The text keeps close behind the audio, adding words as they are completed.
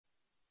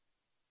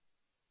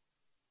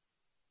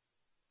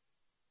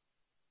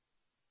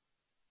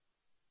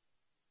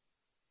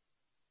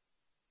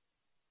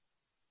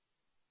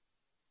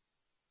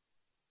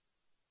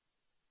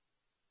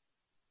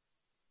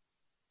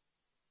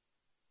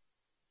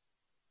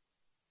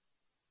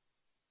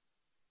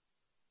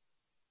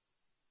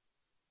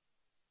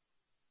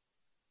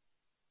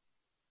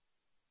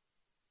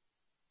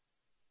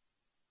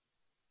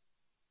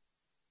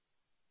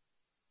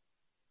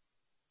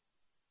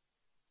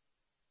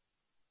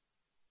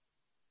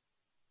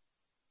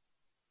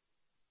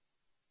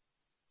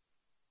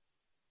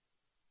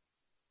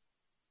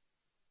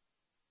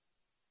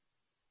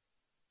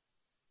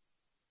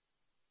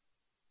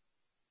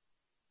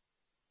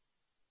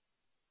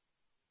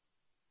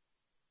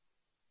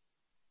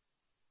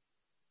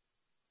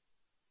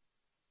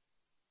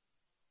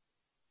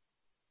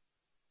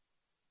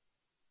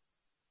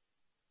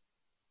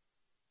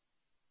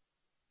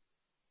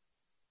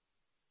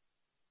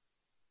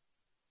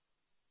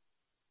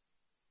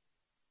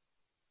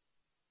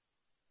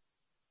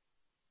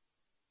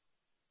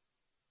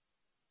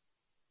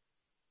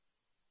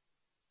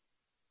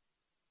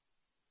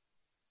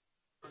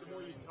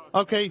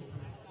Okay.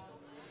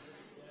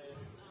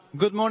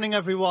 Good morning,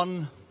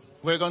 everyone.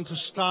 We're going to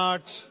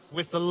start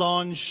with the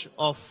launch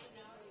of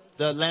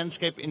the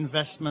Landscape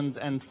Investment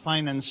and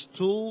Finance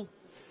Tool.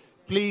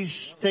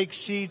 Please take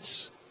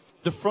seats.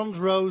 The front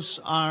rows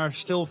are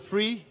still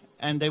free,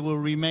 and they will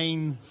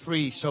remain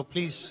free. So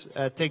please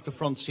take the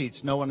front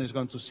seats. No one is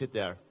going to sit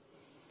there.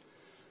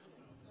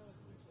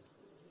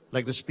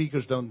 Like the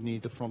speakers don't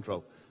need the front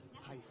row.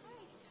 Hi.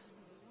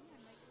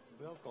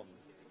 Welcome.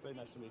 Very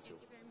nice to meet you.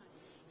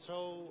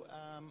 So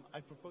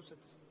I propose that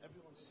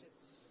everyone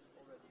sits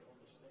already on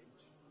the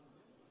stage.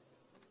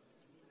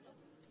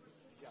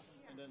 Yeah,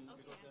 and then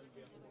because then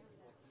we have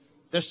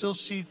there's still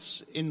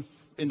seats in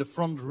the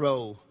front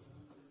row.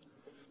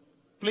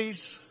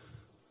 Please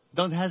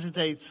don't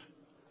hesitate.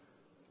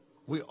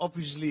 We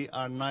obviously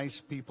are nice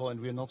people,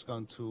 and we're not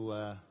going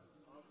to.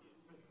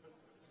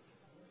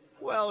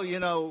 Well, you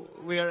know,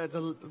 we are at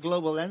the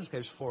Global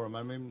Landscapes Forum.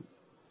 I mean,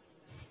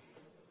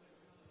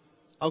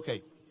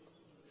 okay.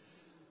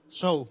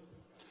 So,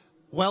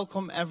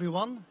 welcome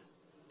everyone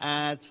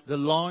at the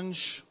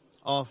launch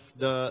of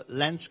the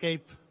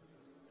Landscape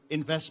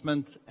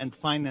Investment and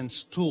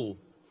Finance Tool.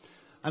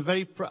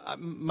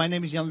 My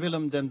name is Jan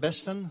Willem den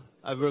Besten.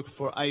 I work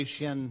for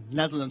IUCN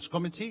Netherlands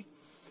Committee,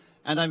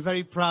 and I'm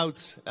very proud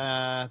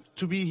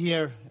to be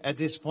here at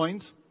this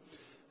point.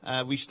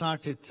 We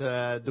started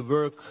the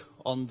work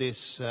on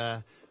this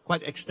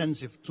quite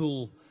extensive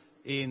tool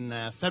in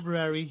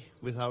February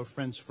with our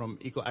friends from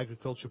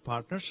Eco-Agriculture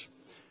Partners.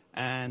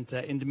 And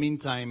in the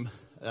meantime,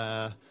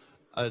 the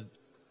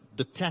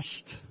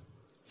test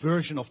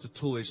version of the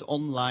tool is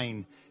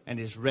online and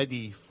is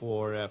ready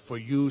for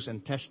use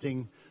and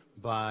testing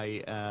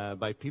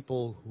by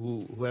people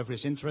whoever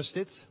is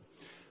interested,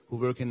 who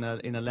work in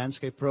a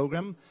landscape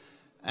program.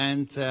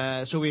 And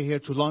so we're here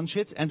to launch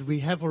it, and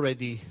we have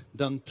already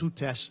done 2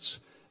 tests,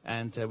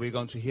 and we're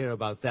going to hear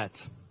about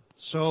that.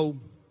 So,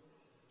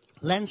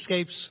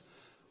 landscapes,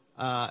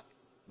 I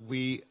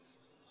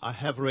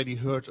have already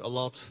heard a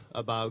lot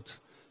about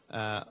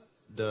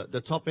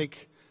the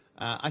topic.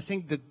 I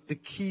think that the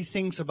key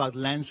things about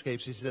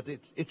landscapes is that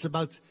it's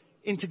about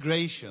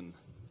integration.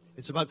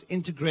 It's about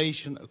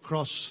integration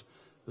across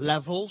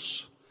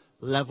levels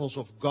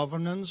of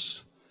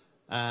governance,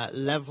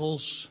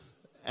 levels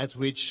at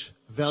which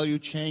value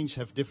chains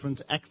have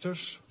different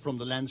actors from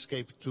the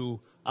landscape to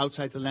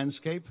outside the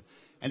landscape.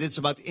 And it's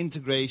about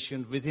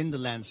integration within the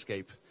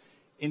landscape,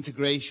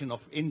 integration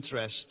of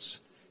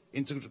interests,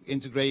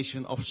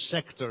 integration of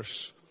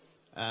sectors,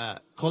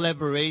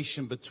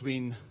 collaboration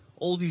between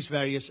all these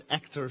various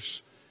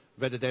actors,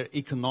 whether they're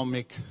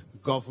economic,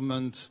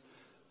 government,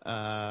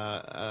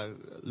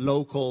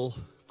 local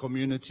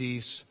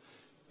communities,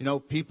 you know,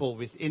 people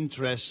with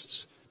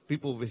interests,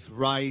 people with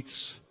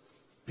rights,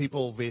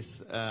 people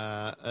with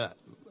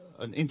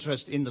an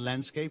interest in the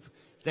landscape.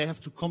 They have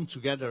to come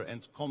together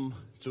and come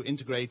to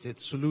integrated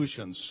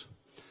solutions.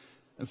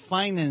 And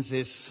finance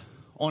is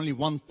only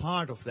one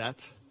part of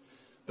that.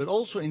 But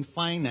also in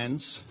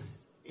finance,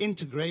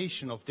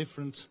 integration of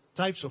different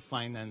types of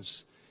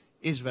finance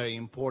is very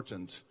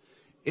important.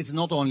 It's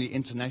not only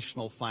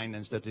international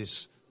finance that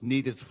is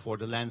needed for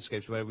the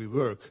landscapes where we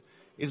work.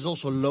 It's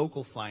also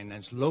local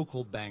finance,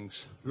 local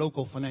banks,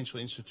 local financial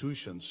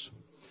institutions.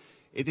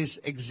 It is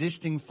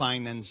existing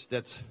finance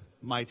that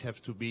might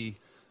have to be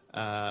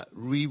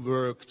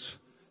reworked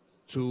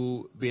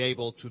to be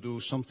able to do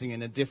something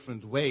in a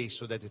different way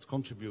so that it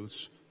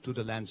contributes to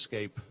the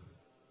landscape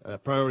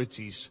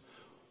priorities,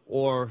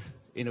 or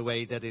in a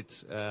way that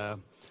it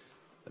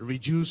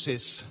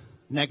reduces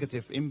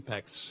negative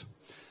impacts.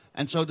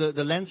 And so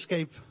the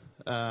Landscape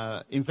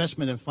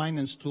Investment and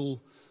Finance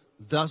Tool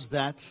does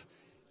that.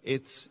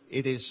 It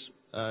is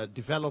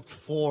developed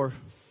for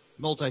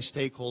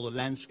multi-stakeholder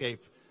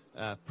landscape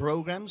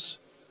programs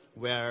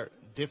where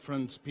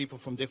different people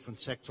from different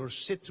sectors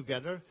sit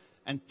together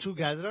and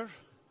together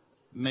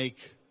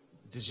make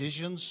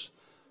decisions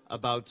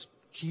about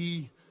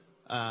key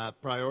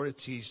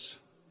priorities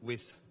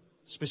with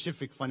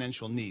specific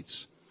financial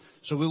needs.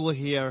 So we will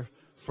hear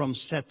from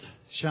Seth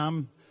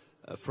Sham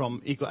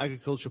from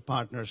Eco-Agriculture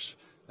Partners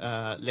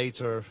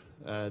later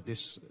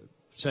this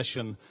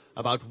session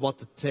about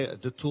what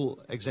the tool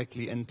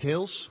exactly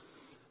entails.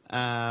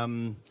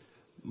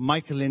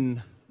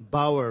 Michaelin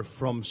Bauer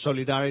from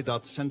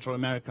Solidaridad Central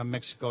America,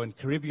 Mexico and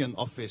Caribbean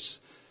office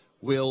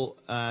will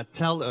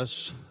tell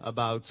us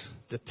about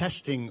the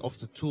testing of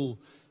the tool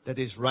that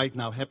is right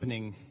now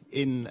happening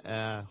in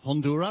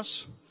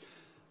Honduras.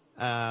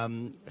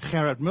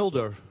 Gerard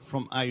Mulder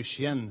from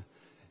IUCN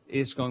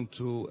is going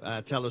to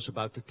tell us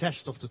about the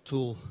test of the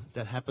tool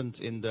that happened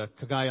in the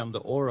Cagayan de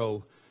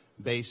Oro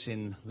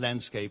Basin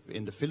landscape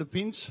in the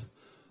Philippines.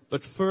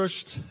 But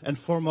first and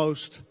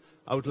foremost,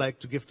 I would like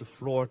to give the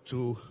floor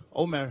to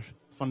Omer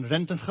van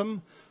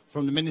Rentegem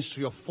from the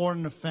Ministry of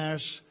Foreign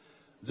Affairs,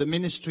 the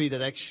ministry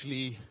that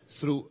actually,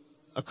 through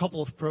a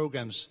couple of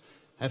programs,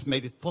 have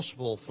made it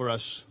possible for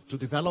us to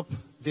develop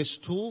this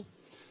tool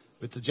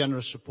with the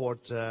generous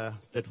support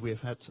that we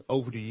have had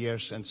over the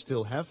years and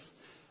still have.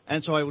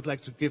 And so I would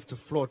like to give the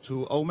floor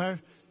to Omer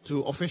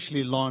to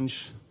officially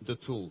launch the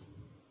tool.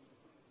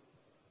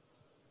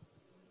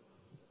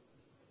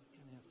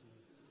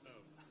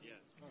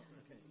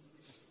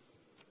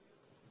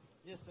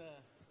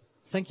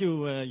 Thank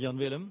you, Jan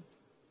Willem.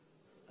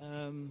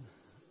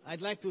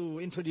 I'd like to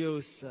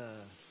introduce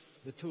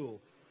the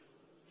tool.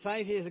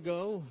 5 years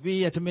ago,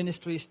 we at the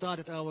Ministry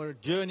started our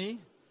journey,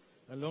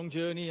 a long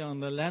journey on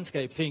the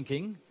landscape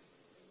thinking,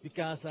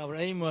 because our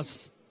aim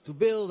was to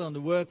build on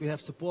the work we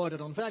have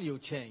supported on value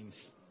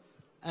chains.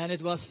 And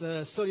it was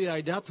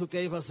Solidaridad who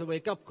gave us a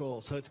wake-up call,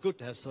 so it's good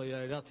to have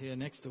Solidaridad here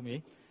next to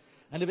me.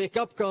 And the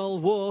wake-up call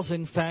was,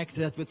 in fact,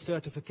 that with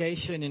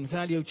certification in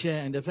value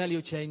chain and the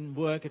value chain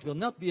work, it will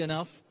not be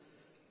enough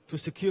to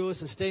secure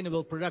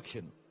sustainable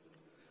production.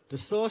 The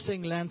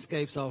sourcing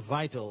landscapes are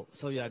vital,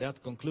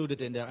 Solidaridad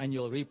concluded in their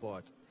annual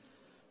report,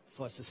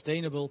 for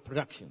sustainable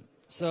production.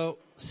 So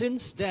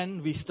since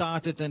then we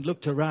started and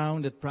looked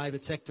around at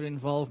private sector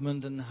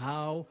involvement and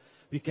how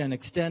we can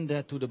extend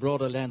that to the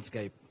broader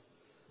landscape.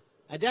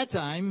 At that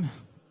time,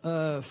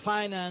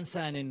 finance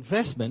and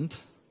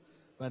investment,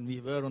 when we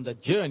were on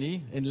that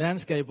journey in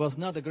landscape, was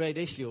not a great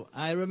issue.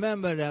 I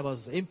remember there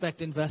was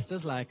impact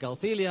investors like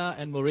Althelia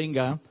and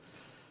Moringa,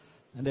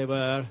 and they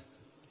were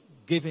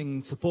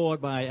giving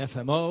support by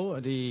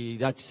FMO, the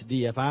Dutch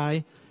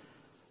DFI.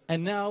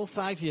 And now,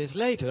 5 years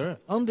later,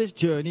 on this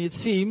journey, it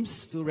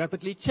seems to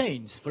rapidly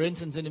change. For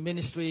instance, in the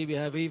Ministry, we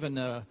have even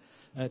a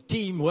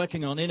team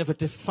working on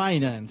innovative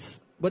finance.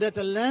 But at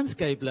the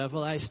landscape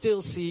level, I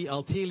still see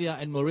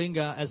Althelia and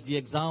Moringa as the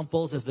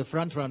examples, as the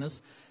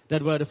front-runners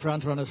that were the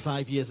front-runners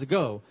 5 years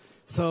ago.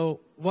 So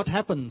what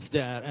happens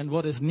there and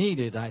what is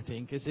needed, I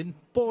think, is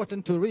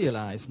important to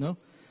realize, no?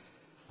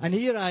 And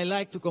here I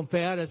like to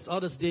compare, as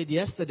others did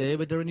yesterday,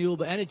 with the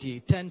renewable energy.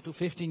 10 to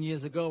 15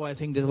 years ago, I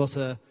think there was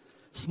a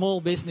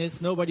small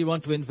business, nobody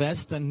wanted to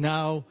invest, and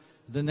now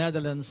the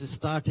Netherlands is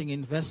starting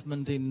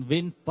investment in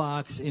wind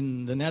parks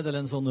in the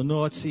Netherlands on the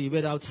North Sea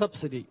without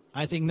subsidy.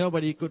 I think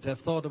nobody could have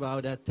thought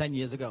about that 10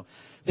 years ago.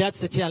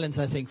 That's the challenge,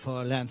 I think,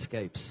 for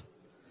landscapes.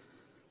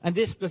 And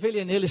this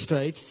pavilion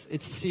illustrates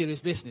it's serious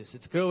business.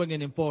 It's growing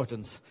in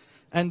importance.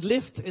 And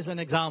LIFT is an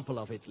example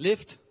of it.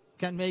 LIFT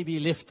can maybe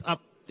lift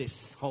up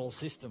this whole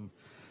system.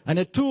 And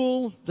a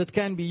tool that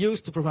can be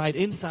used to provide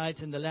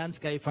insights in the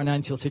landscape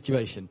financial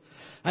situation.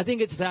 I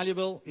think it's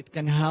valuable. It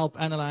can help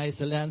analyze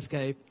the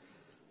landscape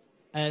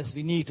as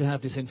we need to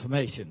have this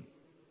information.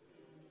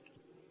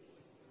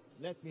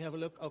 Let me have a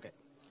look. Okay.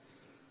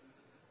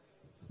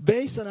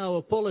 Based on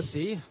our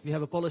policy, we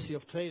have a policy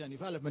of trade and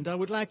development. I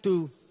would like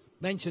to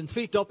mention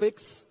 3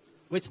 topics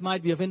which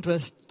might be of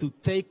interest to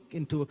take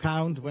into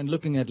account when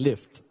looking at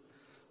LIFT.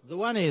 The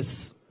one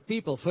is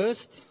people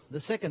first. The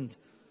second,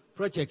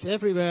 projects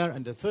everywhere.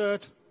 And the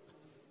third,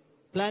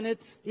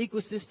 planet,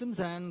 ecosystems,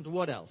 and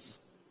what else?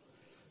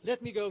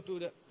 Let me go to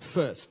the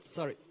first.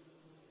 Sorry.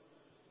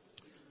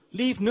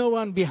 Leave no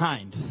one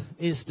behind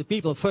is the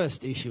people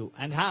first issue.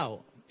 And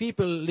how?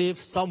 People live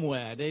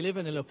somewhere. They live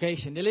in a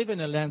location. They live in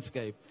a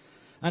landscape.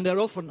 And they're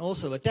often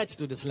also attached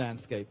to this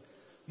landscape.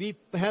 We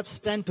perhaps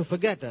tend to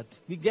forget that.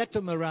 We get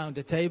them around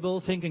the table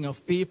thinking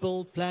of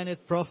people,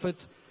 planet,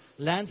 profit.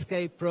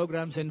 Landscape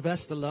programs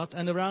invest a lot,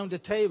 and around the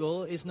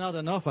table is not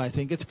enough, I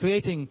think. It's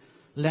creating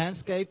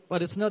landscape,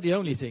 but it's not the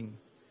only thing.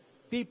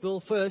 People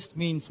first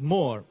means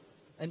more.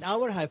 And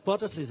our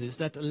hypothesis is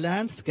that a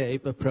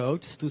landscape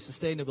approach to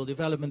sustainable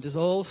development is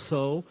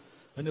also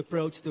an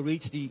approach to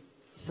reach the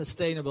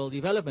sustainable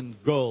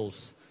development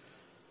goals.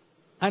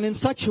 And in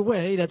such a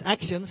way that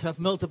actions have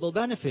multiple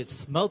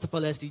benefits,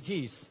 multiple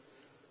SDGs.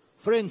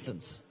 For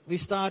instance, we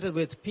started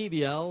with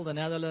PBL, the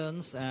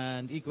Netherlands,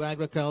 and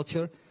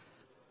eco-agriculture,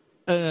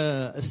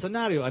 a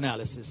scenario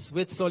analysis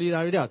with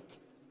Solidaridad.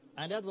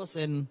 And that was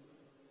in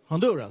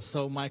Honduras.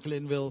 So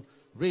Michaelin will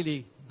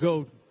really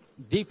go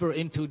deeper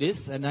into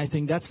this, and I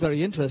think that's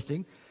very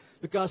interesting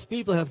because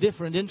people have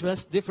different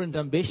interests, different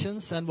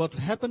ambitions, and what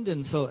happened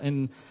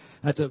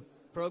at the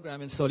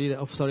program of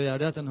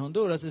Solidaridad in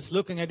Honduras is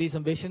looking at these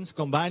ambitions,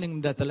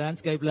 combining them at the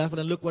landscape level,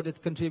 and look what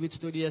it contributes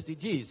to the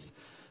SDGs.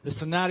 The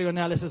scenario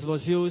analysis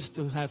was used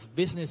to have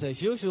business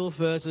as usual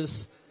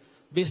versus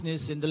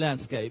business in the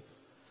landscape.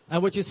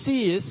 And what you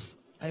see is,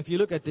 if you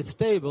look at this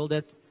table,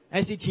 that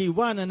SDG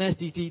 1 and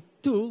SDG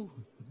 2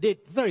 did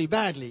very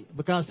badly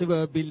because they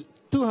were 200%,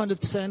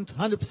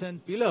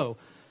 100% below.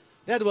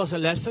 That was a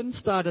lesson,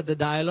 started the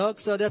dialogue,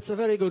 so that's a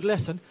very good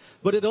lesson.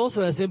 But it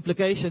also has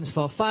implications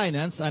for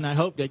finance, and I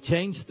hope they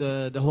changed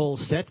the whole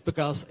set,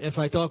 because if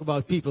I talk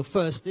about people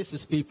first, this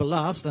is people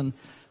last, and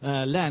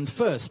land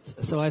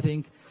first. So I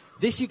think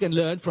this you can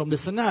learn from the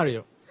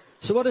scenario.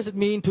 So what does it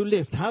mean to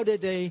lift? How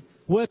did they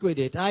work with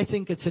it? I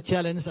think it's a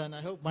challenge, and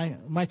I hope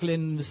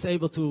Michaelin is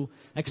able to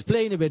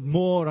explain a bit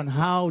more on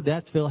how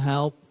that will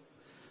help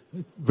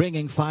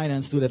bringing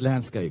finance to that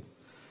landscape.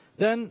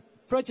 Then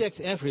projects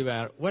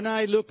everywhere. When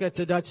I look at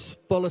the Dutch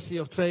policy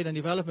of trade and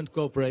development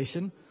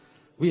cooperation,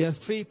 we have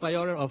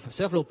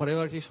several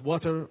priorities: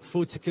 water,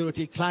 food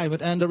security,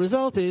 climate, and the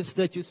result is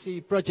that you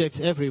see projects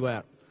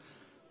everywhere.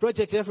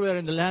 Projects everywhere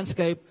in the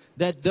landscape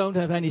that don't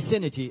have any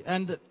synergy.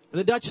 And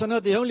the Dutch are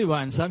not the only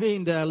ones. I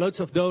mean, there are lots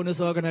of donors,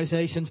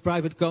 organizations,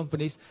 private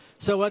companies.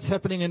 So what's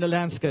happening in the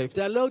landscape?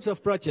 There are loads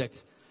of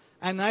projects.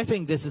 And I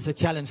think this is a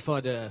challenge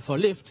for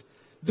LIFT.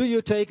 Do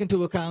you take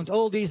into account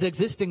all these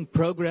existing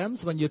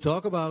programs when you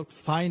talk about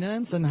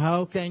finance, and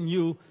how can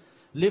you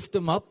lift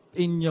them up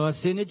in your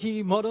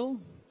synergy model?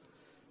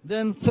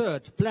 Then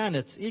third,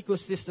 planets,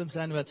 ecosystems,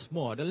 and what's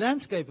more. The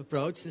landscape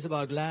approach is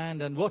about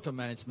land and water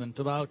management,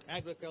 about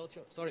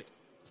agriculture,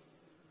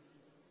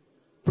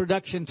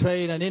 production,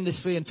 trade, and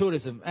industry and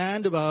tourism,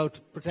 and about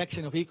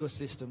protection of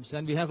ecosystems.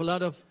 And we have a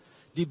lot of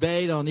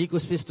debate on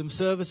ecosystem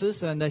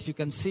services, and as you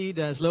can see,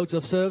 there's loads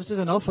of services,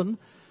 and often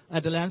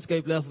at the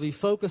landscape level, we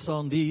focus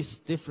on these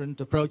different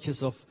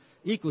approaches of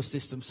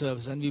ecosystem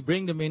services, and we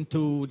bring them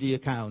into the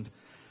account.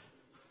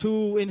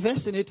 To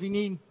invest in it, we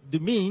need the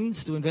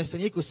means to invest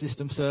in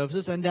ecosystem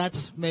services, and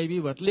that's maybe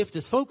what LIFT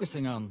is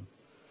focusing on.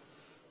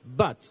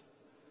 But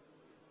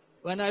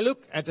when I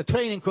look at the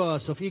training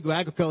course of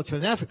eco-agriculture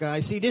in Africa,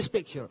 I see this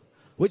picture,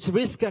 which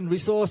risk and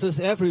resources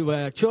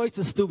everywhere,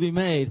 choices to be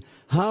made.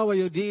 How are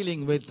you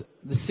dealing with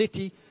the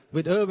city,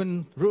 with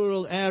urban,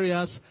 rural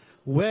areas?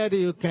 Where do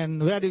you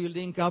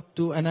link up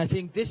to? And I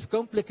think this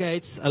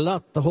complicates a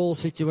lot the whole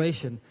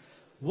situation.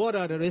 What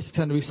are the risks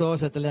and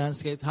resources at the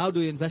landscape? How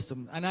do you invest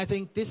them? And I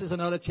think this is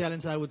another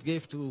challenge I would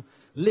give to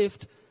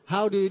LIFT.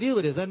 How do you deal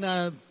with this?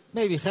 And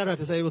maybe Gerard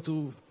is able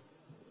to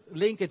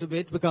link it a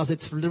bit, because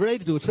it's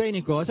related to a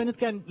training course, and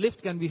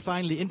LIFT can be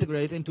finally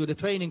integrated into the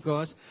training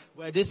course,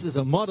 where this is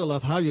a model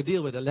of how you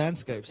deal with the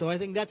landscape. So I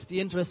think that's the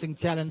interesting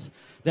challenge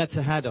that's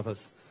ahead of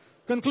us.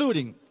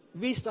 Concluding,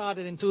 we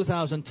started in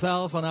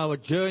 2012 on our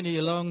journey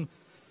along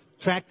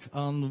track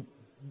on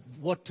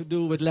what to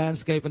do with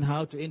landscape and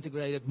how to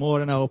integrate it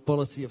more in our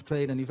policy of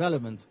trade and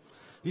development.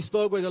 We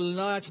spoke with a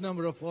large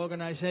number of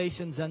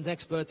organizations and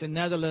experts in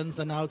Netherlands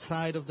and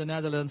outside of the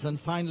Netherlands, and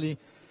finally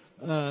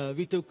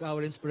we took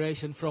our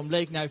inspiration from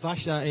Lake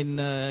Naivasha in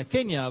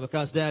Kenya,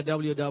 because their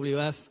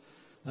WWF,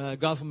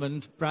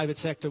 government, private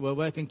sector were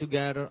working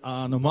together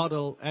on a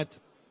model at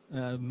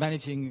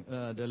managing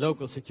the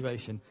local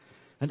situation.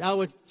 And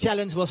our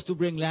challenge was to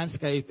bring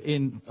landscape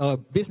in,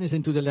 business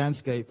into the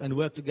landscape, and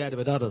work together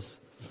with others.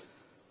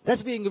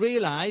 That's being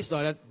realized,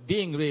 or that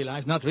being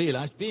realized, not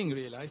realized, being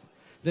realized.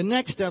 The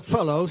next step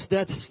follows,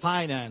 that's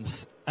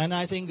finance. And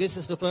I think this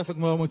is the perfect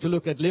moment to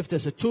look at LIFT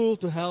as a tool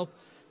to help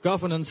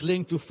governance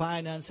linked to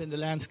finance in the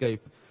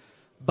landscape.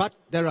 But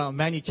there are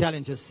many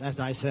challenges,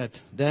 as I said.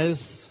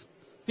 There's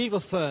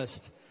people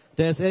first,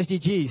 there's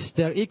SDGs,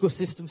 there are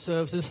ecosystem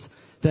services,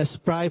 there's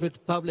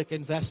private-public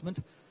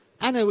investment.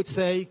 And I would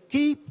say,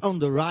 keep on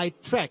the right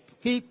track.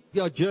 Keep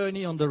your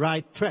journey on the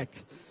right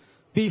track.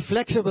 Be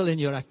flexible in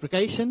your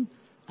application,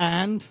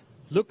 and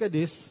look at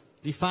this,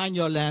 define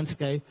your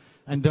landscape,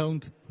 and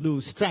don't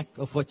lose track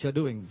of what you're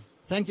doing.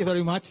 Thank you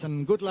very much,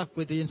 and good luck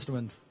with the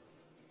instrument.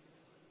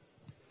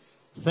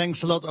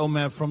 Thanks a lot,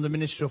 Omer, from the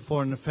Ministry of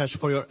Foreign Affairs,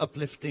 for your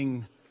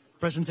uplifting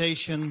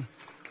presentation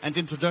and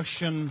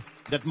introduction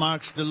that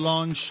marks the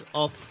launch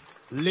of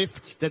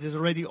LIFT, that is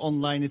already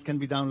online. It can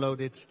be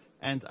downloaded.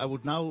 And I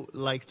would now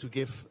like to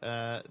give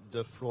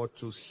the floor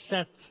to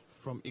Seth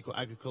from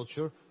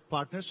Eco-Agriculture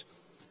Partners,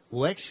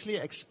 who actually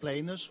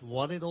explain us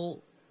what it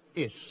all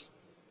is,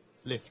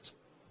 LIFT.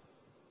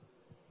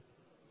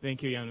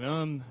 Thank you, Jan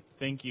Willem.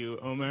 Thank you,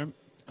 Omer.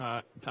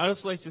 I'd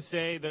also like to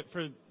say that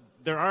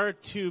there are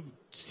 2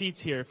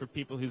 seats here for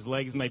people whose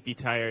legs might be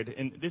tired.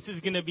 And this is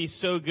going to be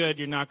so good,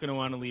 you're not going to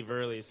want to leave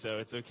early, so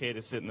it's okay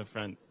to sit in the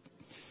front.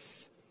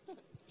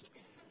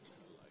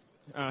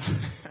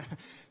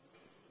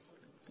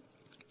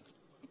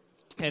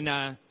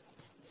 And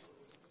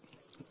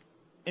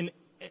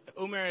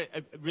Omer,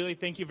 I really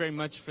thank you very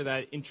much for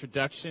that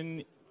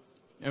introduction.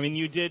 I mean,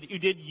 you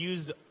did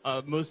use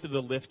most of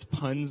the LIFT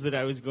puns that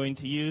I was going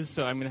to use,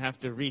 so I'm going to have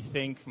to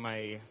rethink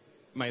my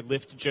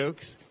LIFT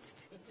jokes.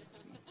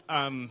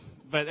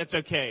 But that's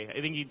okay. I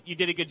think you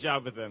did a good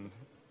job with them.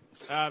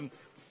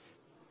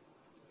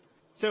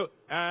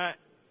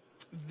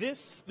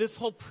 This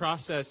whole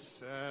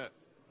process,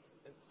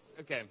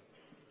 okay.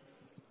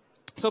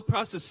 This whole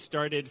process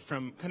started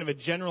from kind of a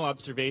general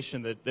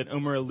observation that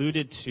Omer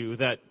alluded to,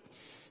 that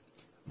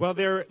while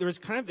there was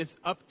kind of this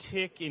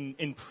uptick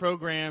in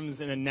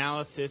programs and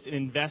analysis and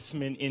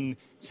investment in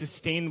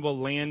sustainable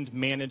land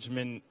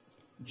management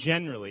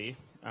generally,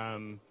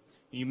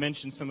 you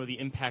mentioned some of the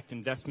impact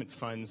investment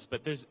funds,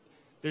 but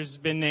there's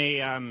been a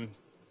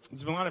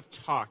lot of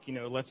talk,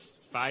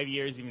 5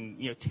 years,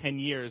 even 10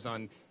 years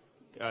on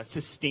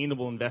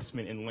sustainable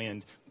investment in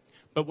land.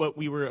 But what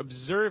we were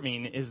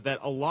observing is that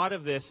a lot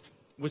of this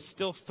was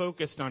still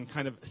focused on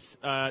kind of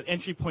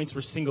entry points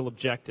were single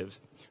objectives.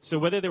 So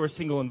whether there were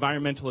single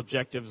environmental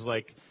objectives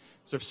like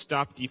sort of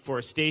stop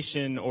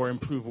deforestation or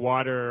improve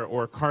water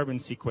or carbon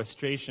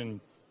sequestration,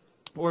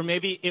 or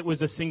maybe it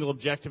was a single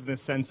objective in the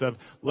sense of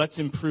let's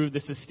improve the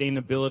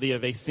sustainability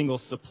of a single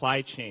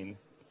supply chain.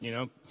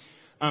 It's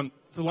a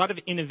lot of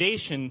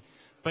innovation,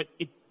 but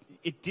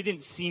it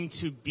didn't seem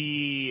to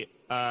be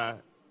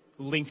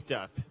linked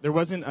up. There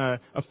wasn't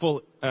a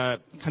full kind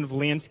of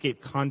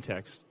landscape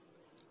context.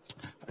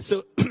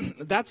 So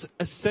that's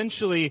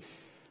essentially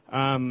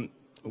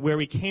where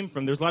we came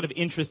from. There's a lot of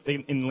interest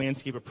in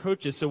landscape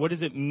approaches. So what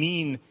does it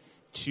mean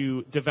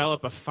to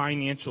develop a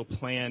financial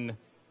plan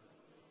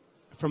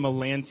from a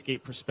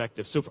landscape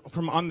perspective? So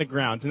from on the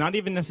ground, not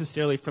even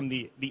necessarily from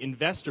the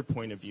investor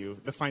point of view,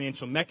 the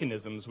financial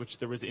mechanisms, which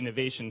there was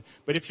innovation.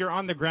 But if you're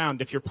on the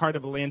ground, if you're part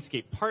of a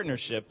landscape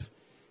partnership,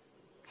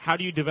 how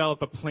do you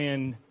develop a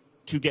plan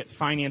to get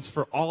finance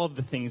for all of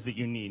the things that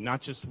you need,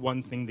 not just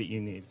one thing that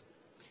you need?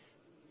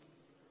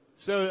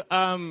 So,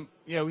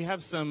 we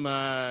have some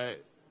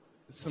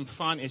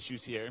fun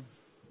issues here.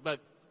 But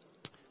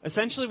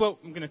essentially what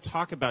I'm going to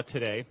talk about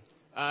today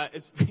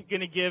is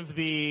going to give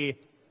the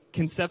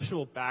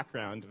conceptual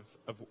background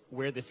of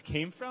where this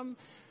came from,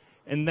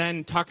 and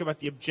then talk about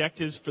the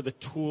objectives for the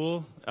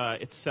tool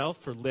itself,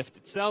 for Lift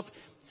itself.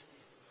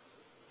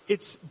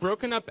 It's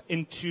broken up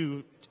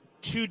into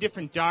two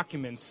different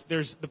documents.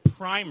 There's the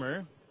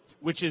primer,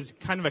 which is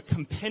kind of a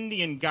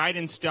compendium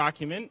guidance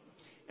document,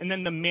 and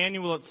then the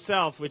manual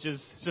itself, which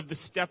is sort of the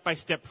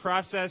step-by-step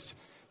process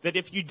that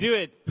if you do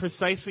it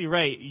precisely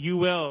right, you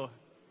will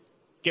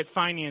get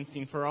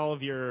financing for all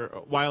of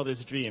your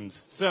wildest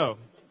dreams. So,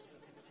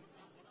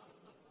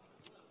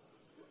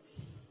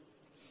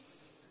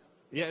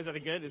 yeah, is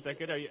that good? Is that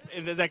good?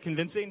 Is that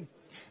convincing?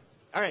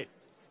 All right.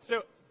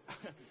 So,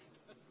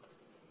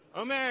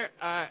 Omer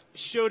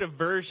showed a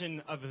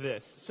version of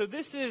this. So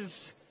this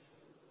is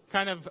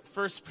kind of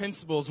first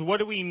principles. What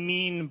do we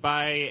mean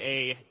by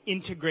a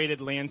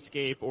integrated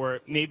landscape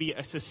or maybe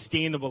a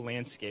sustainable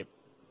landscape?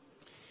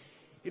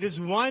 It is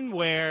one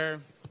where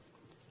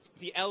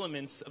the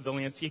elements of the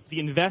landscape, the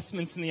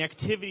investments and the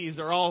activities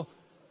are all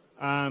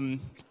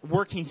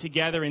working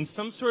together in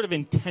some sort of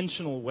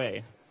intentional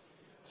way.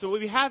 So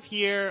what we have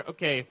here,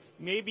 okay,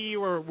 maybe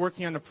you are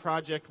working on a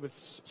project with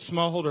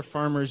smallholder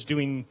farmers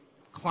doing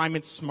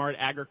climate-smart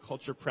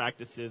agriculture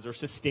practices or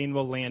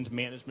sustainable land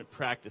management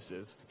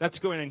practices. That's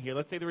going on here.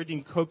 Let's say they were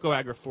doing cocoa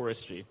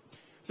agroforestry.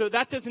 So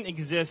that doesn't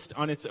exist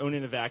on its own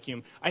in a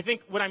vacuum. I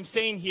think what I'm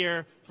saying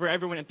here for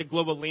everyone at the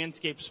Global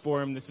Landscapes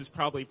Forum, this is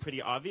probably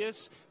pretty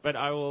obvious, but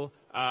I will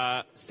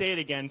say it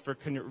again for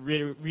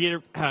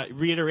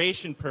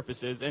reiteration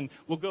purposes, and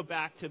we'll go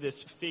back to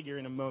this figure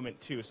in a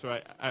moment too, so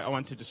I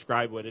want to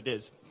describe what it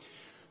is.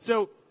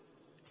 So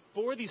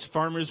for these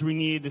farmers, we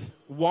need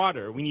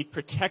water. We need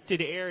protected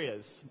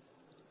areas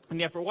in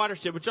the upper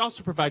watershed, which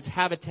also provides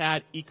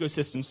habitat,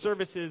 ecosystem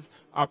services,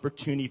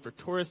 opportunity for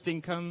tourist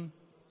income.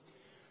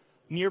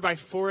 Nearby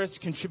forests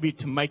contribute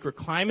to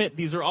microclimate.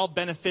 These are all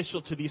beneficial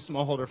to these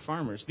smallholder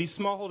farmers. These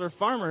smallholder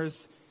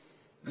farmers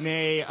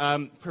may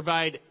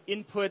provide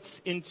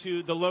inputs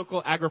into the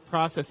local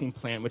agro-processing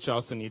plant, which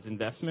also needs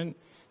investment,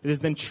 that is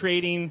then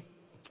trading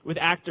with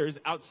actors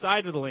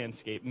outside of the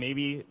landscape.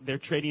 Maybe they're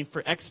trading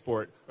for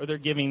export, or they're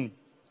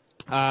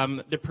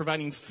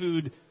providing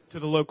food to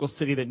the local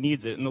city that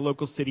needs it, and the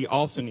local city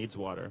also needs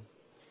water.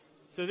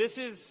 So this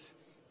is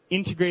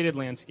integrated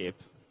landscape.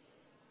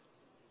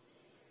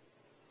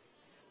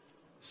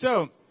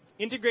 So,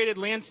 integrated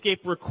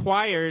landscape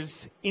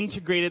requires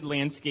integrated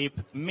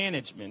landscape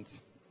management.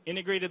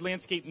 Integrated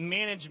landscape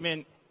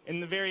management,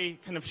 in the very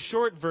kind of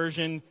short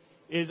version,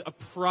 is a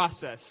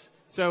process.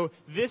 So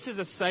this is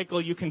a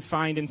cycle you can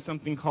find in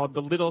something called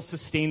the Little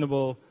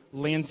Sustainable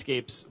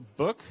Landscapes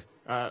book.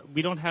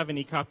 We don't have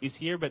any copies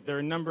here, but there are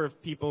a number of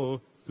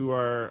people who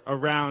are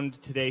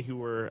around today who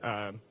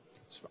were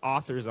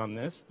authors on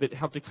this that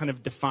help to kind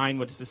of define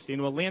what a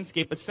sustainable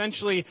landscape.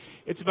 Essentially,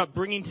 it's about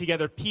bringing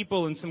together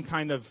people in some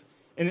kind of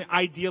an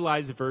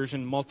idealized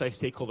version,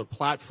 multi-stakeholder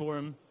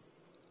platform,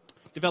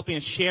 developing a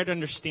shared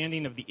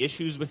understanding of the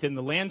issues within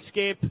the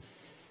landscape,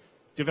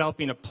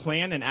 developing a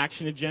plan and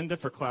action agenda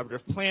for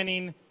collaborative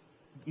planning,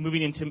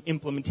 moving into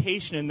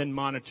implementation and then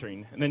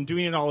monitoring, and then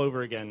doing it all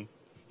over again.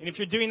 And if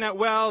you're doing that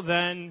well,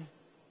 then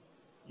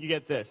you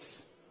get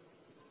this.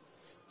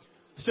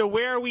 So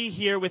where are we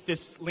here with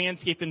this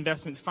landscape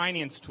investment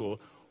finance tool?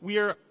 We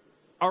are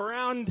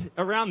around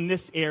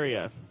this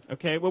area,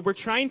 okay? What we're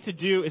trying to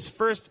do is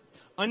first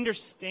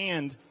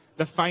understand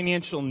the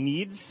financial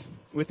needs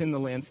within the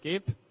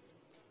landscape,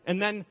 and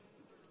then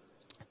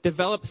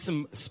develop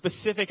some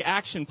specific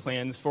action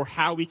plans for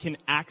how we can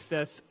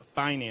access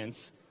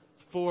finance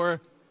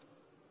for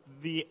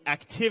the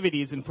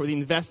activities and for the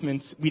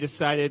investments we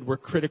decided were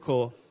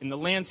critical in the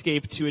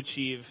landscape to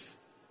achieve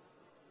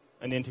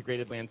an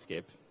integrated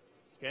landscape.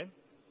 Okay?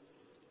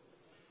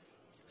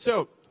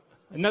 So,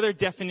 another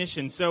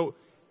definition. So,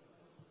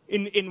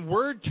 in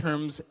word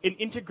terms, an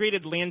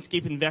integrated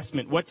landscape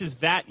investment, what does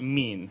that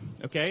mean?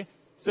 Okay?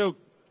 So,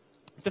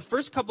 the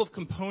first couple of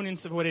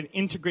components of what an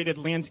integrated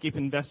landscape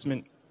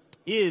investment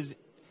is,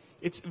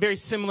 it's very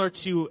similar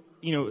to,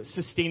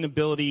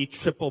 sustainability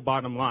triple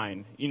bottom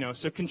line.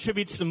 So it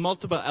contributes to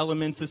multiple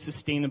elements of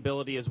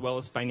sustainability as well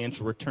as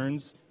financial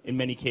returns in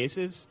many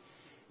cases.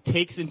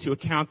 Takes into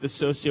account the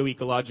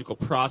socio-ecological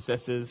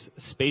processes,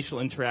 spatial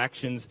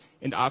interactions,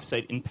 and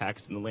offsite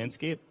impacts in the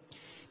landscape.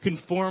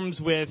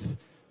 Conforms with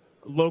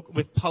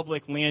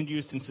public land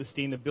use and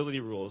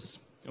sustainability rules.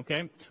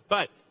 Okay?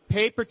 But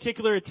pay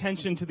particular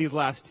attention to these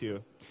last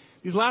two.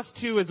 These last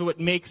two is what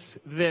makes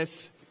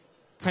this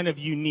kind of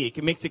unique.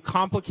 It makes it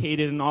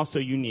complicated and also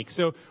unique.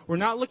 So we're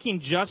not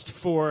looking just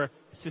for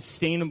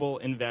sustainable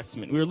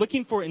investment. We're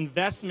looking for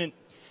investment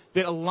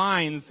that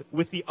aligns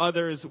with the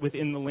others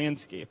within the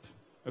landscape.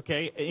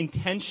 Okay? It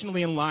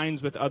intentionally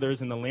aligns with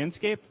others in the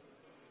landscape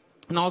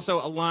and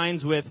also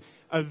aligns with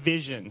a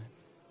vision.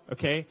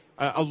 Okay?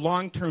 A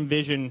long-term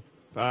vision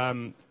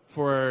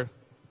for,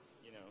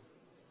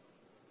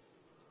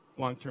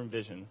 long-term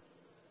vision.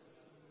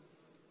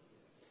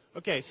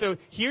 Okay, so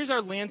here's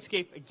our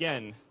landscape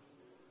again.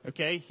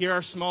 Okay, here are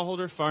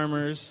smallholder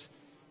farmers.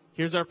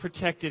 Here's our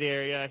protected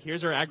area.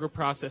 Here's our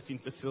agro-processing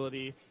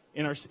facility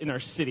in our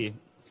city.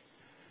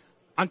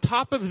 On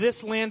top of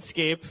this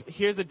landscape,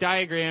 here's a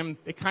diagram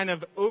that kind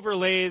of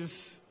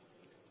overlays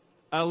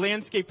a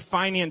landscape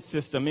finance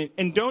system.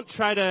 And don't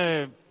try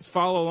to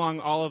follow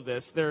along all of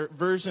this. There are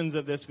versions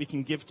of this we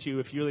can give to you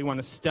if you really want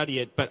to study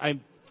it. But I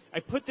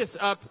put this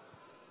up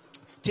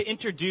to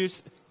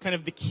introduce kind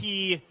of the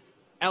key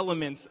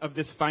elements of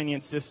this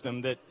finance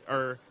system that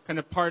are kind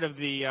of part of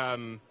the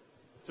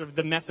sort of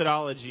the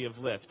methodology of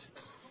Lift.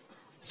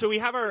 So we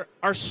have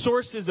our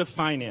sources of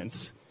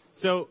finance.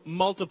 So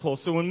multiple.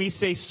 So when we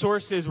say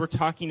sources, we're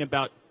talking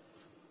about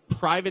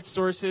private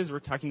sources, we're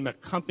talking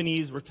about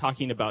companies, we're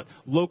talking about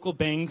local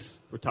banks,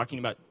 we're talking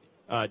about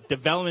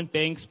development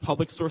banks,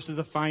 public sources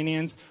of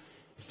finance,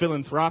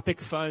 philanthropic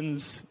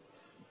funds,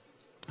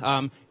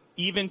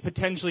 even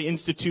potentially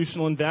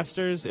institutional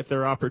investors if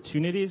there are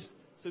opportunities.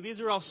 So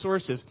these are all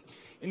sources.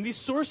 And these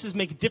sources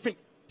make different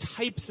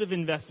types of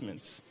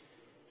investments.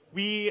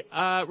 We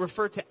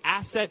refer to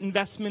asset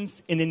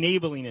investments and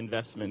enabling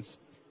investments.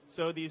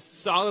 So these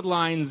solid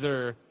lines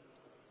are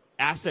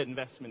asset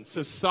investments.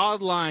 So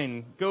solid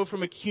line, go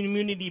from a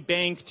community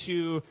bank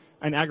to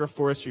an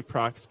agroforestry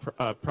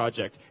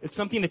project. It's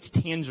something that's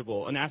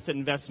tangible, an asset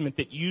investment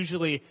that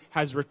usually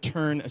has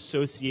return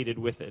associated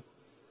with it.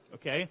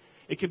 Okay?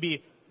 It could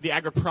be the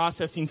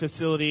agro-processing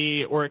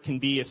facility, or it can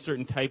be a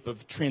certain type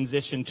of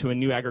transition to a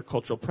new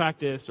agricultural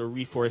practice or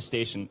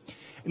reforestation.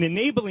 An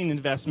enabling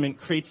investment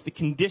creates the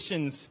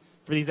conditions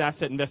for these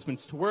asset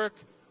investments to work.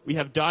 We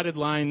have dotted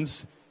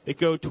lines that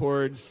go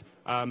towards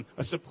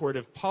a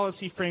supportive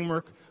policy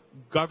framework,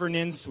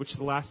 governance, which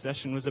the last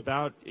session was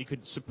about. It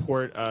could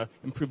support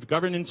improved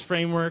governance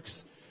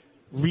frameworks,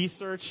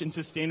 research in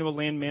sustainable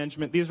land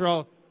management. These are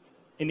all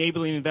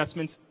enabling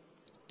investments.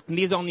 And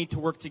these all need to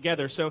work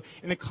together. So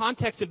in the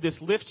context of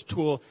this Lift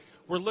tool,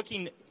 we're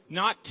looking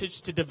not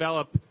just to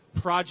develop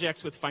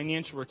projects with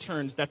financial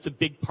returns. That's a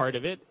big part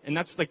of it. And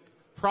that's like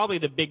probably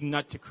the big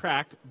nut to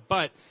crack.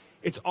 But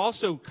it's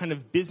also kind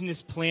of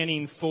business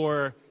planning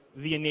for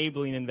the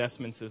enabling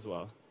investments as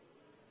well.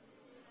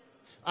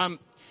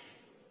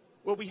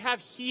 What we have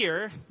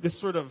here, this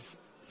sort of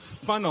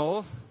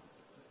funnel,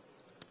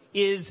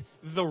 is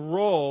the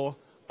role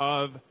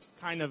of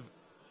kind of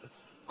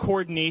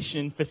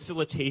coordination,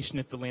 facilitation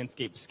at the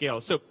landscape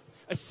scale. So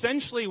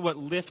essentially what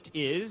Lift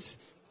is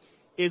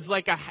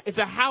like it's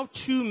a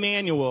how-to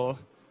manual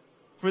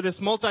for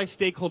this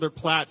multi-stakeholder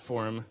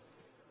platform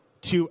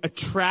to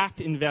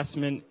attract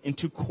investment and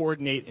to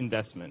coordinate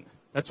investment.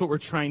 That's what we're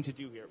trying to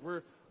do here.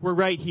 We're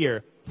right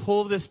here.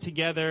 Pull this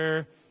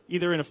together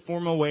either in a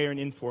formal way or an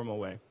informal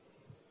way.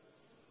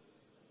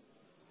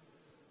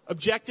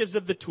 Objectives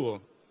of the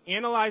tool: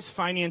 analyze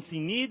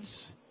financing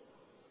needs,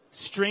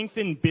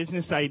 strengthen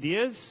business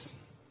ideas,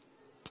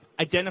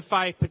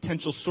 identify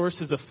potential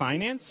sources of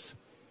finance,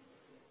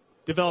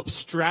 develop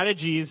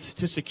strategies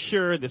to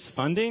secure this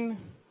funding,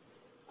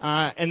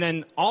 and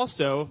then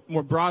also,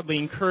 more broadly,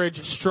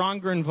 encourage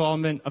stronger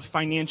involvement of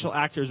financial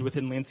actors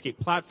within landscape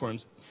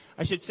platforms.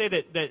 I should say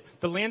that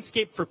the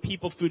Landscape for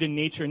People, Food, and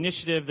Nature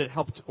initiative that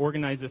helped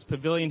organize this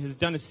pavilion has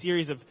done a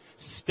series of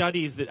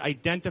studies that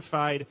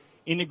identified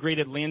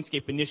integrated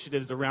landscape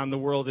initiatives around the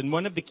world. And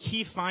one of the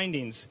key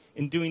findings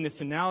in doing this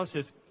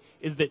analysis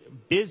is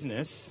that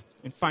business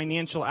and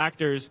financial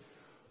actors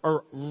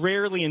are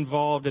rarely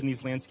involved in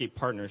these landscape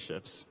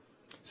partnerships.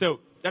 So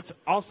that's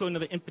also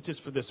another impetus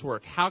for this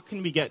work. How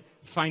can we get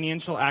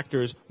financial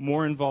actors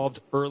more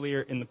involved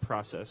earlier in the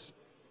process?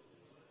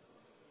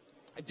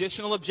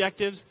 Additional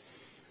objectives: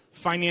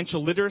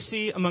 financial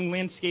literacy among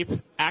landscape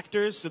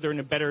actors, so they're in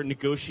a better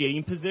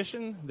negotiating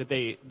position, that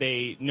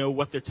they know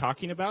what they're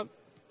talking about.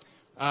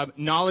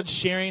 Knowledge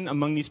sharing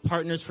among these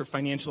partners for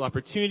financial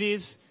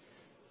opportunities,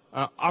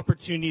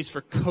 opportunities for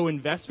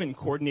co-investment and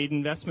coordinated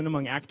investment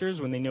among actors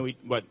when they know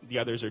what the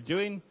others are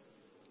doing,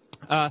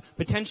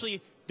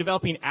 potentially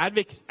developing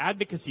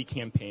advocacy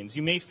campaigns.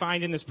 You may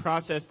find in this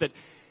process that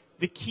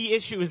the key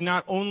issue is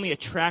not only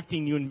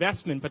attracting new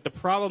investment, but the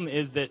problem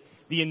is that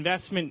the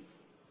investment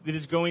that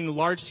is going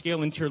large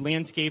scale into your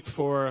landscape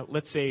for,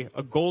 let's say,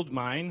 a gold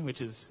mine, which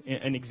is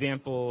an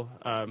example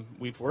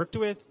we've worked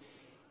with,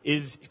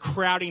 is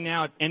crowding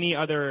out any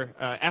other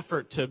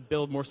effort to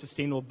build more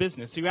sustainable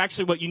business. So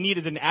what you need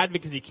is an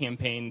advocacy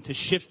campaign to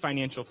shift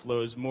financial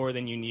flows more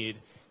than you need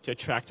to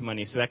attract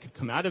money. So that could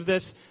come out of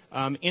this.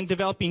 And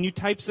developing new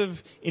types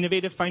of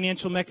innovative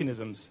financial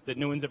mechanisms that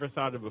no one's ever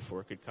thought of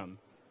before could come.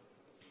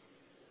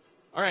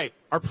 All right,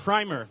 our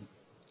primer.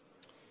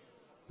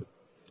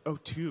 Oh,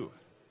 two.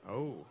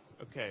 Oh,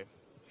 okay.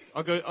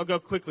 I'll go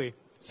quickly.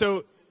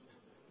 So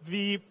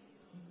the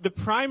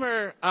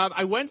primer,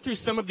 I went through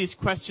some of these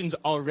questions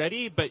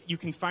already, but you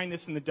can find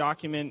this in the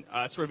document.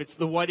 It's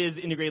the what is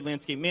integrated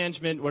landscape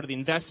management, what are the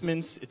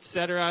investments,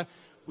 etc.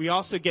 We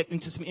also get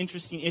into some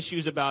interesting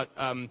issues about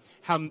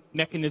how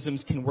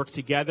mechanisms can work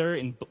together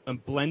in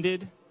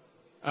blended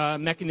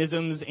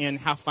mechanisms and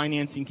how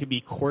financing can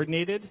be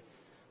coordinated,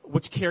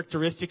 which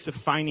characteristics of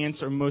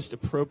finance are most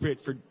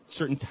appropriate for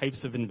certain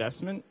types of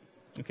investment.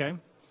 Okay?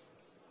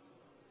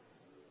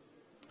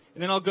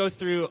 And then I'll go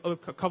through a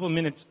couple of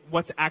minutes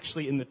what's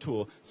actually in the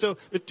tool. So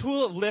the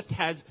tool of Lift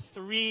has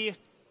three,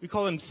 we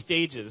call them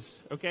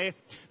stages, okay?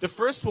 The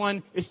first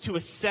one is to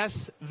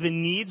assess the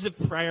needs of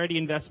priority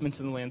investments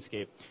in the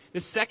landscape.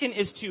 The second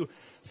is to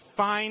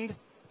find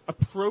the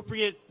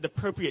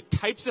appropriate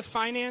types of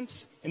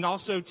finance and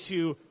also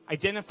to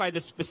identify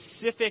the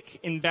specific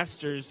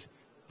investors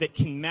that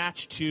can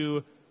match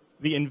to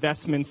the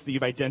investments that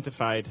you've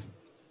identified.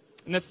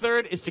 And the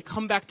third is to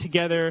come back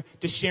together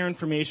to share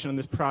information on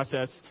this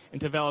process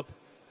and develop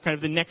kind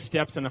of the next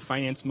steps on a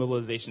finance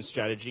mobilization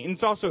strategy. And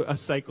it's also a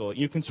cycle.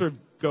 You can sort of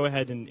go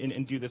ahead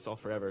and do this all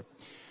forever.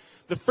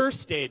 The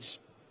first stage,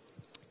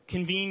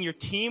 convene your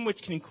team,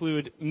 which can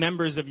include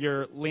members of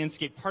your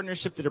landscape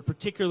partnership that are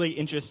particularly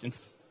interested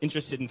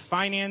in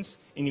finance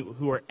and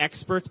who are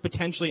experts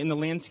potentially in the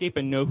landscape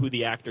and know who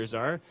the actors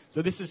are.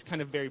 So this is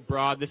kind of very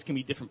broad. This can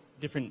be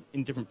different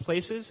in different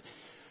places.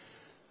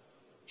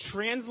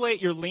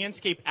 Translate your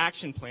landscape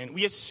action plan.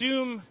 We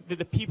assume that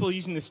the people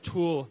using this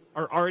tool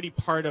are already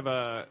part of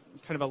a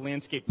kind of a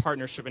landscape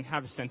partnership and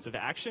have a sense of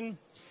action.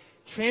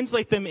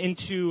 Translate them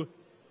into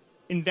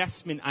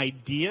investment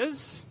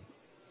ideas.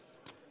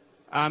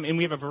 And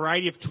we have a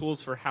variety of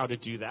tools for how to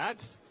do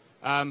that.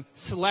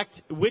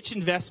 Select which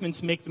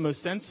investments make the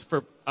most sense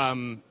for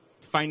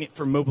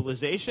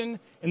mobilization,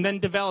 and then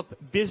develop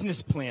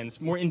business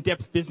plans, more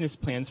in-depth business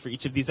plans for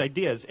each of these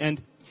ideas.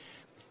 And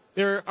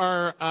there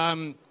are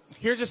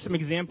here are just some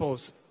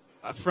examples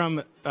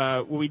from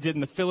what we did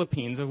in the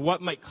Philippines of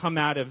what might come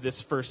out of this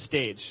first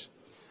stage.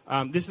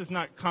 This is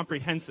not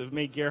comprehensive.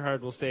 May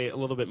Gerhard will say a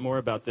little bit more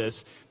about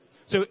this.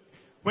 So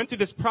went through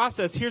this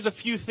process. Here's a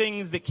few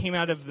things that came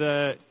out of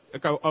a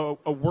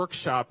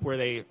workshop where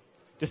they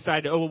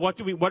decided,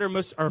 what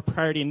are our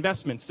priority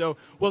investments? So,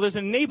 well, there's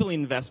an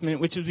enabling investment,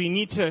 which is we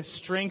need to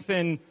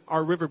strengthen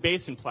our river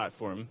basin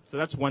platform. So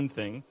that's one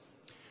thing.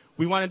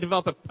 We want to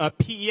develop a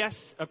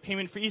PES, a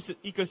Payment for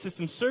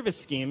Ecosystem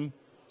Service scheme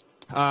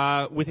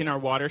within our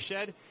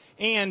watershed.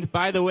 And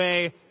by the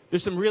way,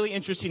 there's some really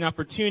interesting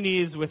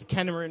opportunities with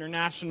Kennemer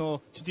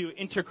International to do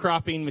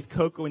intercropping with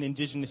cocoa and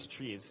indigenous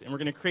trees. And we're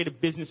going to create a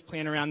business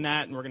plan around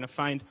that, and we're going to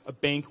find a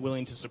bank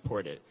willing to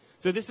support it.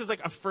 So this is like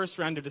a first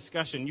round of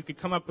discussion. You could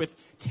come up with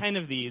 10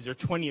 of these or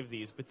 20 of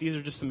these, but these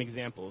are just some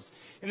examples.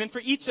 And then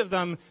for each of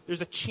them,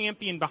 there's a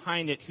champion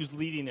behind it who's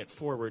leading it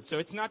forward. So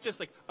it's not just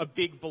like a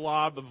big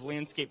blob of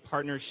landscape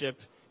partnership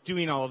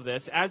doing all of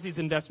this. As these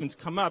investments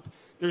come up,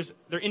 there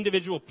are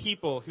individual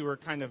people who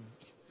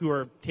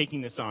are taking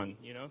this on,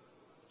 you know?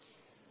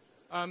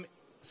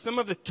 Some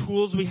of the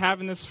tools we have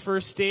in this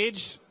first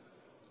stage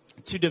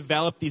to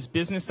develop these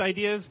business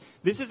ideas,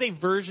 this is a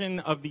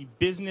version of the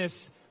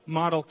business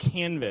model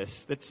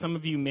canvas that some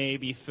of you may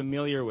be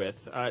familiar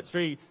with. It's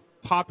very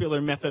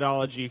popular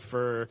methodology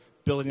for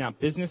building out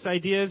business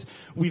ideas.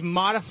 We've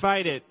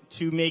modified it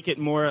to make it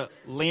more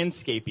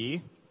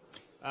landscapey.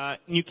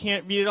 You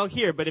can't read it all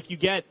here, but if you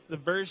get the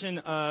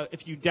version,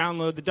 if you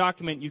download the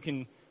document, you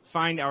can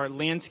find our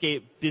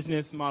landscape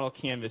business model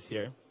canvas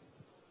here.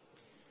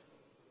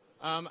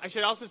 I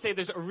should also say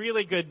there's a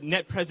really good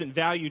net present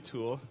value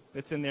tool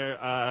that's in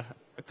there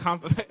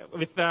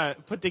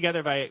put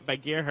together by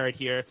Gerhard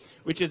here,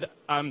 which is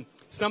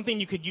something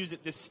you could use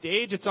at this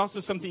stage. It's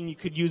also something you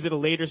could use at a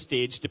later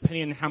stage,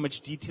 depending on how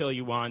much detail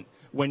you want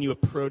when you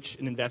approach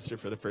an investor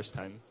for the first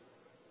time.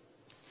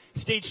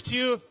 Stage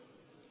 2,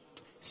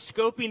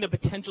 scoping the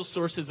potential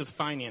sources of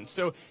finance.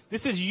 So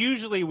this is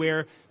usually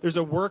where there's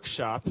a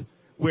workshop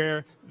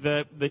where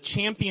the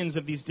champions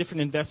of these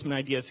different investment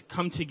ideas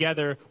come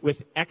together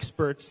with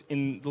experts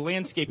in the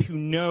landscape who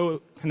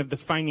know kind of the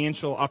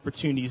financial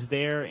opportunities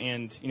there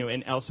and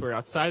elsewhere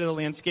outside of the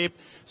landscape.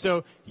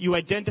 So you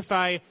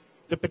identify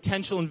the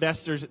potential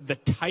investors, the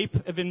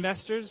type of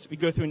investors. We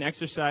go through an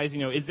exercise,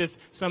 is this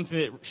something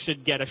that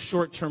should get a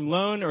short-term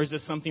loan, or is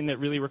this something that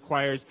really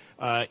requires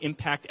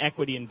impact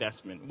equity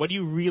investment? What do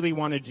you really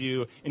want to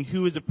do, and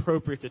who is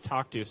appropriate to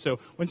talk to? So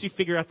once you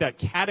figure out that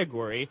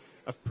category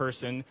of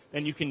person,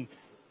 then you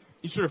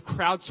sort of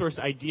crowdsource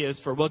ideas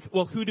for,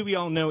 well, who do we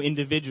all know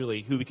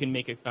individually who we can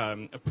make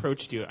an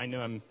approach to? I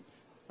know I'm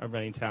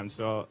running time,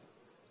 so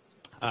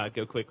I'll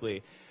go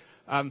quickly.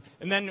 And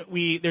then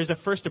there's a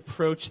first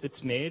approach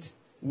that's made.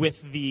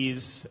 with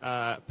these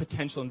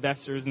potential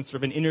investors in sort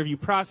of an interview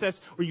process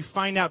where you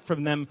find out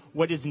from them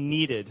what is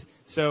needed.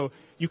 So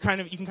you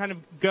can kind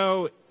of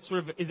go sort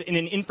of in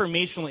an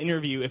informational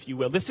interview, if you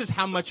will. This is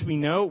how much we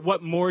know.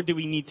 What more do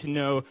we need to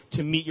know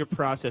to meet your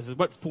processes?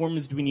 What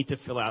forms do we need to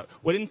fill out?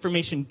 What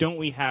information don't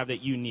we have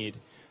that you need?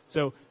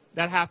 So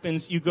that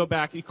happens. You go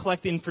back, you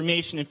collect the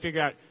information and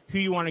figure out who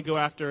you want to go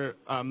after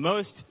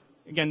most.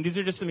 Again, these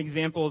are just some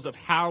examples of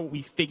how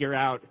we figure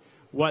out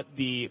what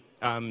the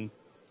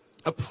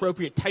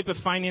appropriate type of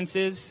finance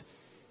is.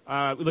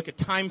 We look at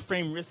time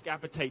frame, risk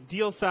appetite,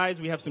 deal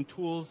size. We have some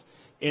tools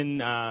in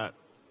that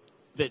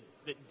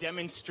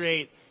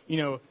demonstrate,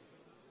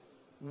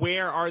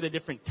 where are the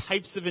different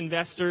types of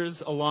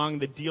investors along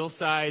the deal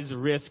size,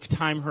 risk,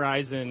 time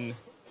horizon,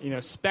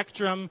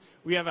 spectrum.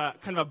 We have a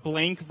kind of a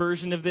blank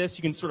version of this.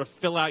 You can sort of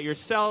fill out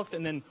yourself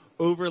and then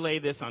overlay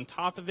this on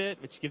top of it,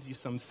 which gives you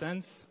some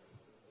sense.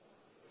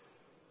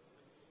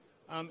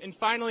 And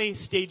finally,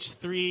 stage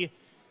 3,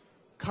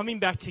 coming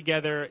back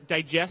together,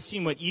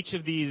 digesting what each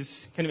of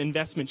these kind of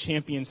investment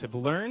champions have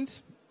learned,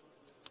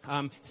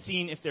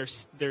 seeing if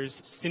there's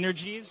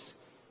synergies,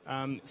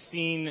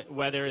 seeing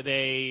whether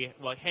they,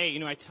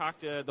 hey, I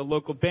talked to the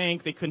local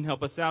bank, they couldn't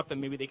help us out, but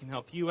maybe they can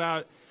help you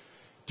out.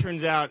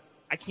 Turns out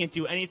I can't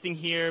do anything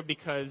here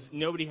because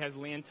nobody has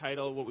land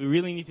title. What we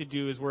really need to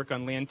do is work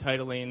on land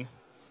titling.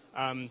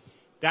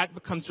 That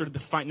becomes sort of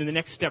the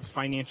next step,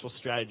 financial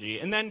strategy.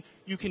 And then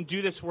you can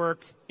do this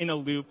work in a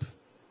loop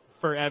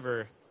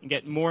forever and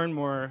get more and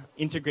more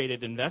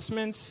integrated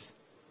investments,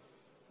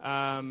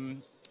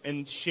 and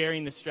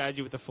sharing the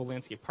strategy with a full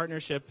landscape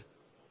partnership.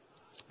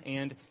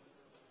 And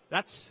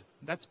that's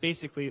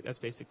basically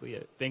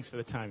it. Thanks for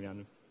the time,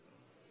 Jan.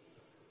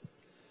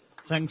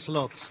 Thanks a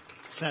lot,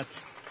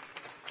 Seth.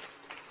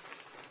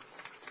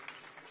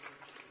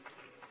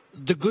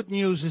 The good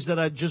news is that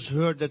I just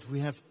heard that we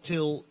have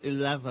till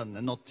 11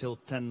 and not till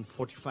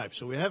 10:45.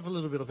 So we have a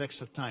little bit of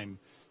extra time.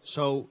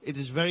 So it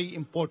is very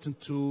important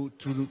to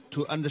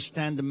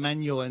understand the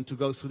manual and to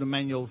go through the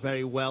manual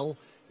very well.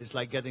 It's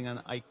like getting an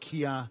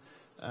IKEA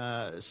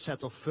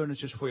set of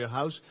furniture for your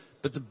house.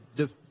 But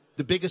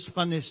the biggest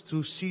fun is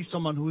to see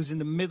someone who is in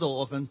the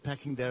middle of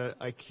unpacking their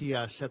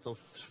IKEA set of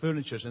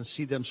furniture and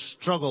see them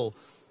struggle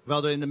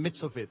while they're in the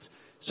midst of it.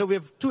 So we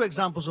have 2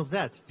 examples of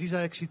that. These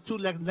are actually 2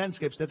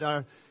 landscapes that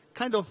are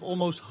kind of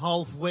almost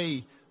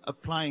halfway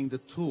applying the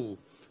tool.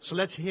 So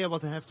let's hear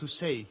what they have to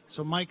say.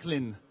 So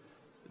Michaelin,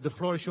 the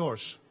floor is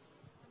yours.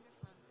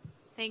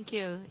 Thank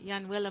you,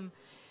 Jan Willem.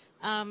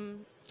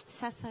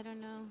 Seth, I don't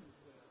know.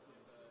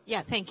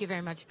 Yeah, thank you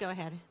very much. Go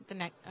ahead. The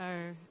next,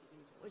 or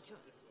which one?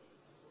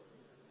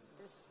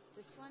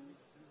 This one?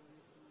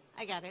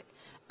 I got it.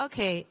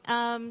 Okay.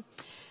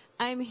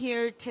 I'm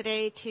here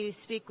today to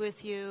speak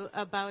with you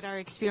about our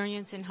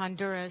experience in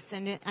Honduras,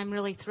 and I'm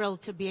really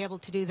thrilled to be able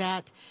to do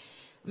that.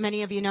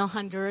 Many of you know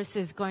Honduras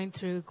is going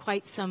through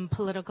quite some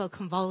political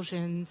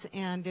convulsions,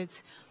 and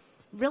it's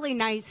really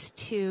nice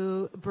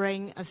to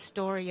bring a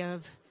story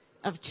of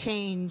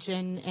change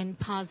and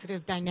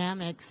positive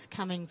dynamics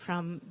coming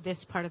from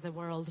this part of the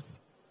world.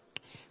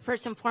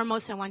 First and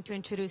foremost, I want to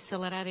introduce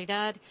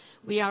Solidaridad.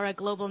 We are a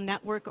global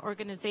network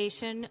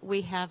organization.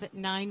 We have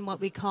 9 what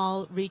we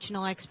call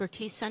regional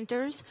expertise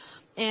centers.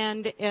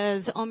 And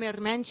as Omer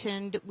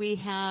mentioned, we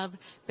have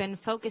been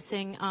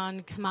focusing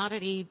on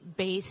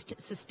commodity-based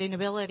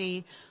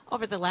sustainability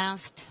over the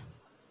last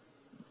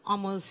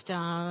almost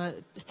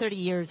 30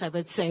 years, I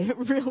would say,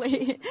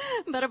 really.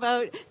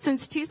 But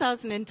since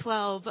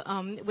 2012,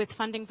 with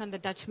funding from the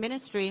Dutch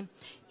ministry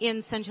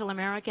in Central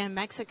America and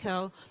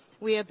Mexico,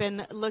 we have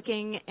been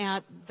looking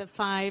at the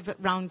 5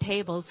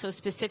 roundtables. So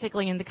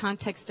specifically in the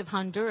context of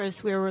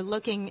Honduras, we were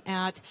looking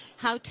at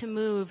how to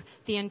move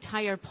the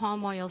entire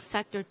palm oil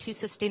sector to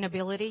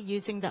sustainability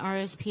using the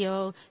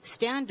RSPO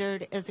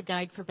standard as a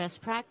guide for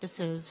best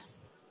practices.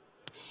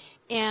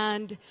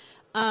 And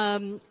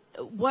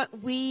what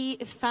we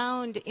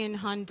found in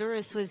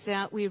Honduras was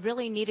that we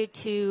really needed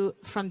to,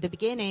 from the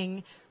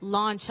beginning,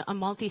 launch a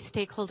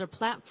multi-stakeholder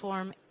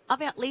platform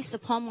of at least the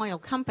palm oil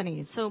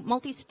companies. So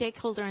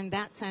multi-stakeholder in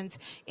that sense,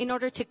 in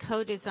order to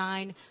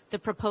co-design the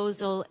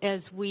proposal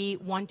as we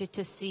wanted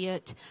to see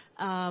it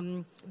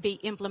be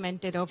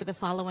implemented over the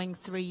following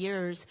 3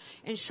 years.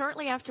 And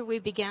shortly after we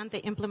began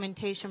the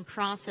implementation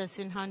process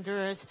in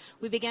Honduras,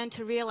 we began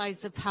to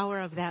realize the power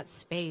of that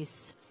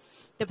space.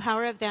 The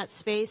power of that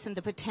space and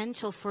the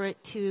potential for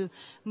it to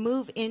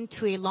move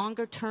into a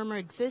longer-term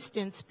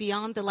existence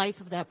beyond the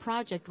life of that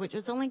project, which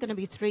was only going to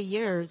be 3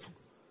 years,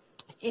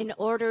 in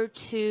order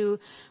to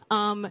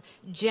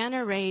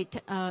generate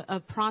a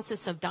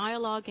process of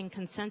dialogue and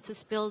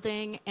consensus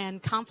building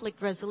and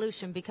conflict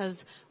resolution,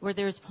 because where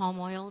there's palm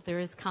oil, there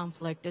is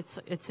conflict.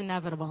 It's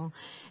inevitable.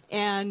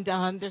 And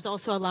there's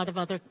also a lot of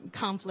other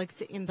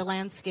conflicts in the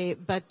landscape,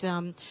 but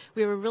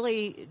we were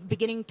really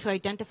beginning to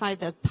identify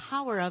the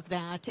power of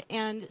that.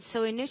 And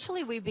so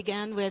initially we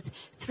began with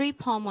 3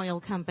 palm oil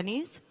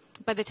companies,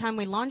 By the time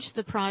we launched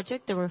the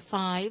project, there were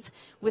 5.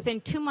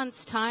 Within 2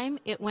 months' time,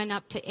 it went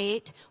up to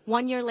 8.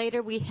 1 year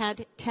later, we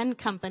had 10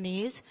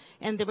 companies,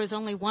 and there was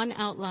only one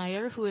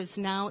outlier who is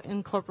now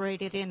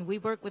incorporated in. We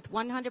work with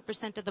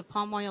 100% of the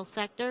palm oil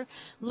sector,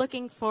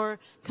 looking for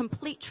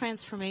complete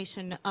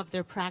transformation of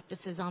their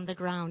practices on the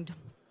ground.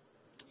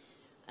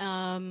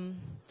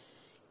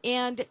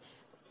 And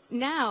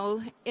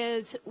now,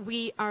 as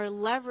we are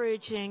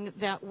leveraging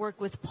that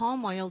work with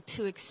palm oil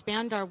to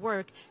expand our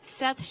work,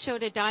 Seth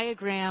showed a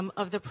diagram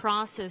of the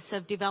process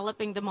of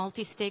developing the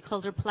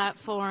multi-stakeholder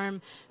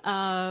platform,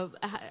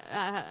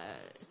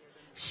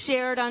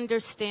 shared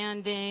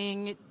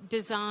understanding,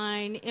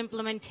 design,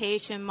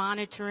 implementation,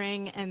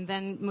 monitoring, and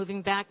then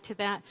moving back to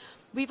that.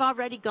 We've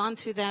already gone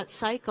through that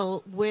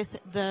cycle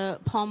with the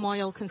Palm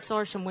Oil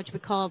Consortium, which we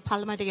call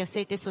Palma de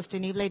Aceite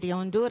Sostenible de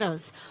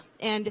Honduras.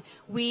 And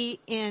we,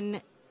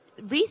 in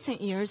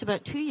recent years,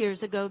 about 2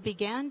 years ago,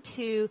 began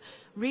to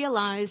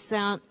realize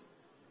that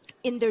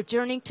in their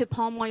journey to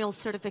palm oil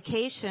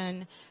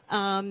certification,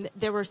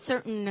 there were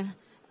certain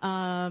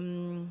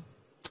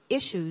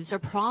issues or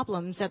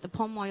problems that the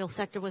palm oil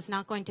sector was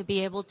not going to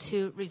be able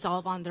to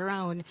resolve on their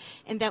own,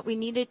 and that we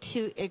needed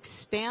to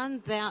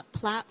expand that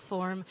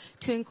platform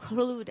to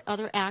include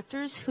other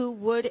actors who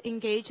would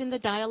engage in the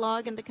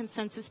dialogue and the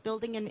consensus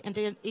building and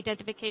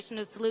identification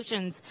of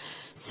solutions.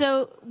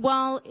 So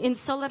while in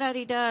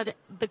Solidaridad,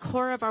 the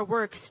core of our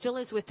work still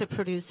is with the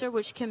producer,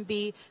 which can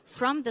be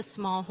from the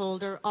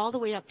smallholder all the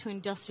way up to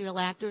industrial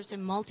actors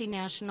and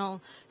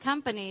multinational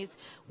companies,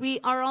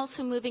 we are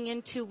also moving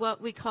into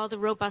what we call the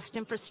robust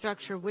infrastructure,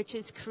 which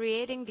is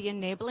creating the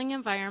enabling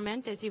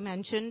environment, as you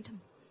mentioned,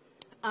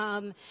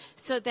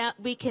 so that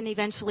we can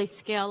eventually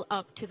scale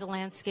up to the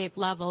landscape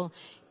level.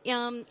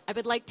 I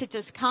would like to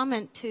just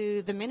comment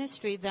to the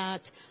ministry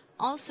that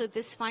also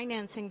this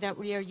financing that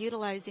we are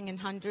utilizing in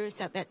Honduras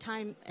at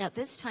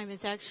this time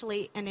is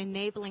actually an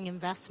enabling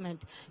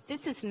investment.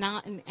 This is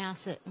not an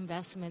asset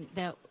investment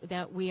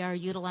that we are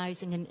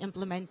utilizing and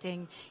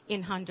implementing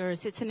in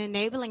Honduras. It's an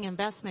enabling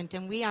investment,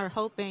 and we are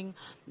hoping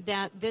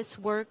that this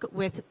work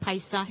with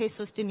Paisajes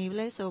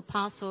Sostenibles, or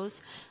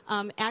PASOS,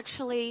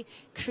 actually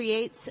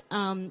creates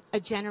a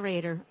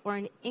generator or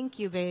an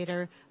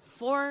incubator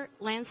for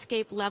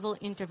landscape level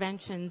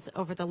interventions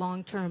over the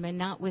long term, and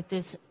not with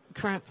this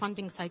current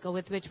funding cycle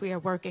with which we are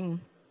working.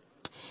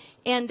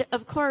 And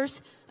of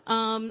course,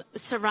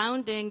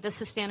 surrounding the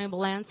sustainable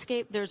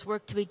landscape, there's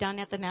work to be done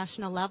at the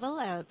national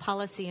level,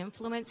 policy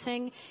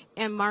influencing,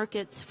 and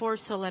markets for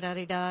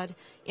Solidaridad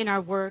in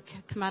our work,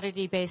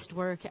 commodity-based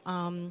work,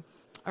 are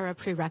a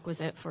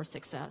prerequisite for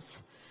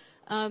success.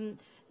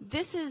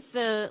 This is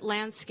the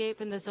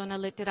landscape in the Zona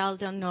Litoral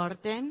del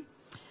Norte.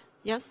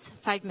 Yes,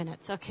 5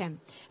 minutes, okay.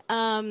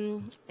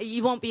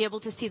 You won't be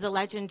able to see the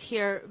legend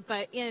here,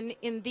 but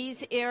in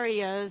these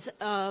areas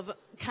of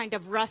kind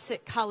of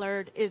russet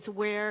colored is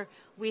where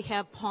we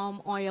have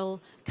palm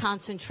oil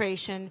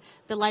concentration.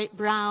 The light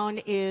brown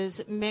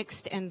is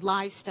mixed and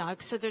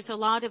livestock. So there's a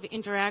lot of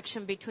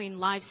interaction between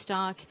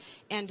livestock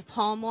and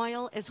palm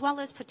oil, as well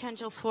as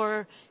potential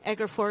for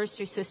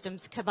agroforestry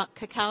systems,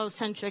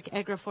 cacao-centric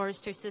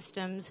agroforestry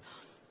systems.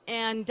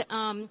 And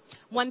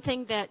one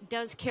thing that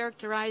does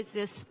characterize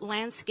this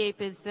landscape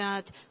is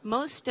that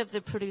most of the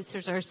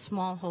producers are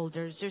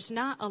smallholders. There's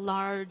not a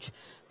large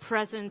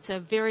presence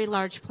of very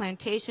large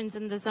plantations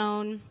in the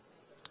zone.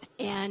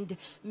 And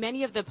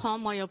many of the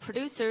palm oil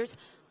producers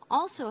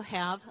also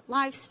have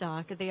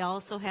livestock. They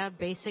also have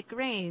basic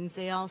grains.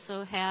 They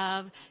also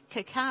have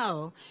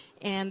cacao.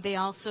 And they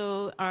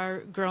also are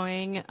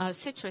growing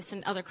citrus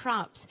and other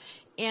crops.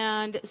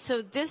 And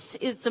so this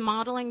is the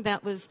modeling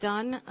that was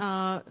done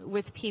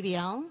with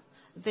PBL,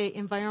 the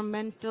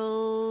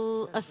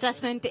Environmental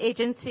Assessment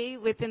Agency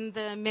within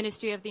the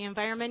Ministry of the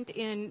Environment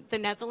in the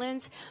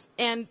Netherlands.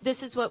 And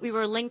this is what we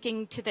were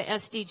linking to the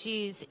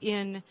SDGs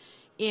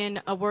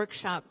in a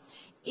workshop.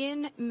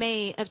 In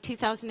May of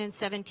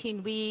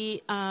 2017,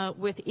 we,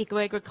 with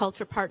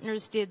Eco-Agriculture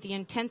Partners, did the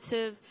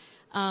intensive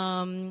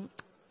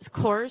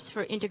course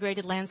for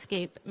integrated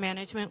landscape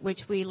management,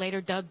 which we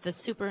later dubbed the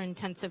super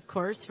intensive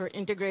course for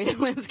integrated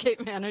landscape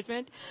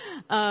management.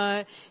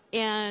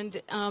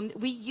 And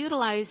we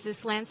utilize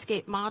this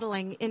landscape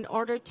modeling in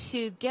order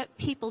to get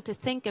people to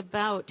think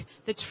about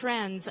the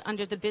trends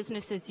under the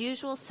business as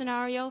usual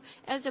scenario,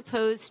 as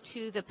opposed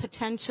to the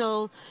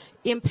potential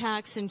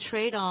impacts and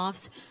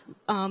trade-offs,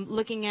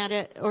 looking at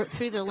it or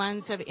through the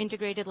lens of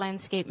integrated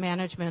landscape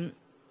management.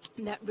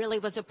 That really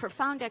was a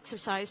profound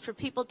exercise for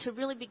people to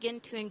really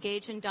begin to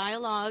engage in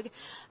dialogue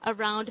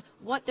around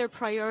what their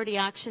priority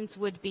actions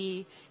would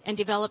be and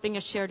developing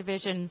a shared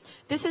vision.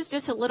 This is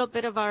just a little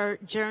bit of our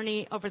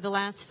journey over the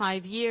last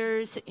 5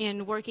 years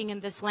in working in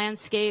this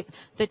landscape.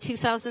 The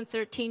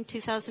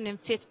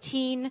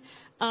 2013-2015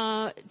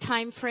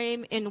 time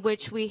frame in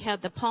which we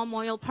had the palm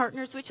oil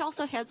partners, which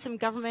also had some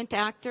government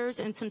actors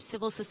and some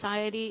civil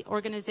society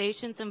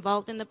organizations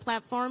involved in the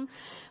platform,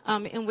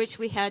 in which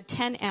we had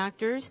 10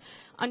 actors.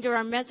 Under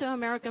our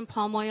Mesoamerican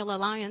Palm Oil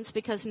Alliance,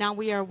 because now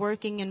we are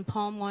working in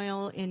palm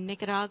oil in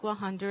Nicaragua,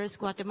 Honduras,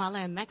 Guatemala,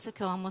 and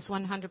Mexico, almost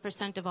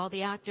 100% of all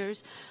the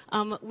actors,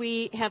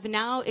 we have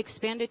now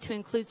expanded to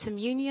include some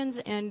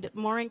unions and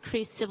more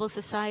increased civil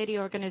society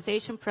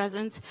organization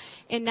presence.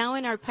 And now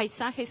in our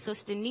Paisajes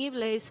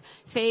Sostenibles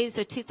phase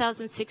of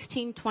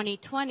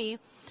 2016-2020,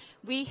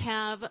 we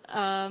have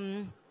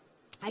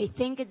I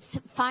think it's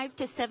 5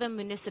 to 7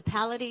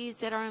 municipalities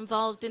that are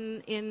involved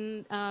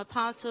in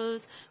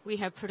PASOs. We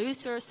have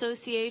producer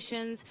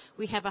associations.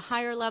 We have a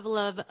higher level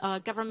of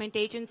government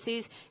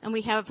agencies. And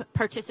we have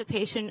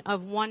participation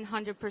of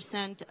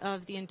 100%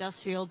 of the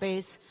industrial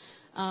base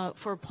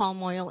for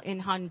palm oil in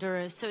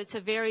Honduras. So it's a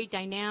very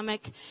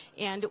dynamic,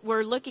 and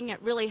we're looking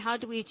at really how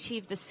do we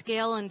achieve the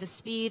scale and the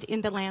speed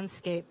in the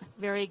landscape.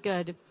 Very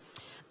good.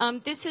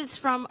 This is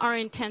from our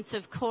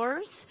intensive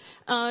course.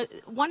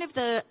 One of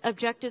the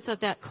objectives of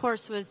that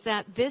course was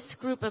that this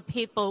group of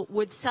people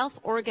would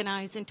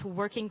self-organize into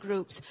working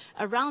groups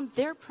around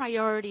their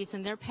priorities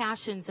and their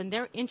passions and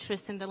their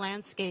interests in the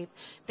landscape.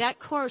 That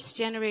course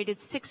generated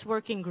 6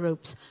 working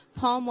groups: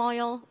 palm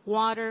oil,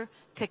 water,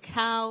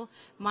 cacao,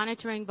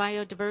 monitoring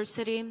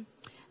biodiversity,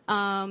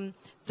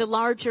 the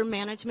larger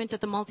management of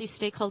the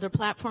multi-stakeholder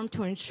platform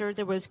to ensure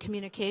there was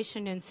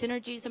communication and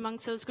synergies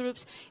amongst those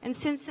groups. And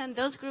since then,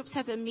 those groups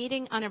have been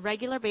meeting on a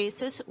regular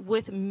basis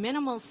with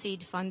minimal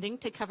seed funding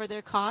to cover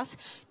their costs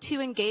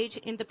to engage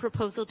in the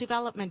proposal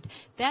development.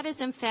 That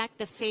is, in fact,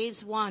 the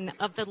phase 1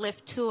 of the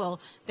LIFT tool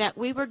that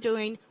we were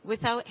doing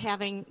without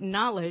having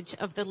knowledge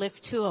of the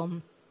LIFT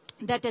tool.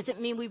 That doesn't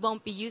mean we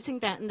won't be using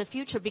that in the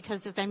future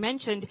because, as I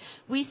mentioned,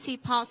 we see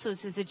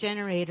PASOs as a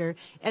generator,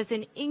 as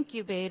an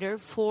incubator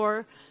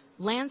for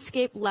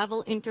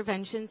landscape-level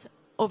interventions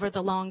over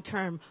the long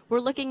term.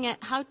 We're looking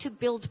at how to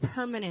build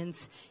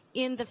permanence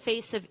in the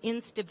face of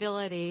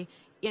instability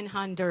in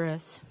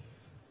Honduras.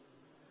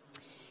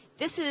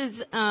 This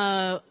is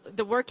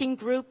the working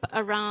group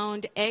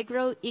around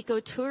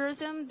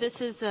agro-ecotourism.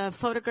 This is a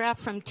photograph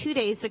from 2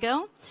 days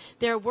ago.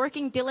 They're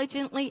working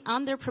diligently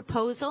on their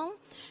proposal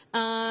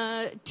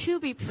to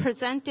be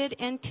presented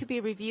and to be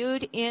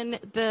reviewed in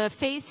the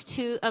phase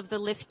 2 of the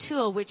LIFT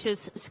tool, which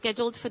is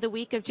scheduled for the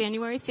week of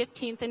January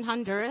 15th in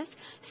Honduras.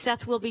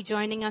 Seth will be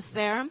joining us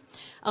there,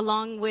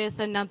 along with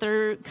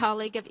another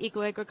colleague of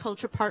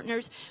Eco-Agriculture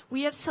Partners.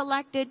 We have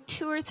selected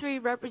 2 or 3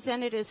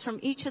 representatives from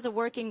each of the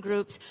working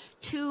groups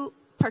to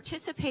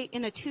participate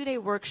in a 2-day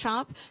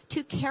workshop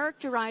to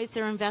characterize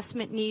their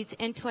investment needs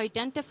and to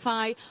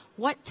identify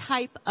what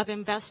type of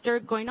investor,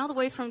 going all the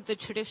way from the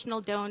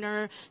traditional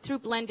donor through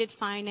blended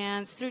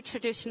finance, through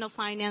traditional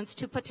finance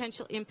to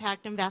potential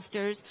impact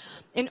investors,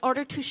 in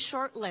order to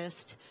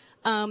shortlist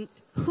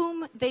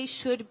whom they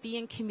should be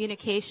in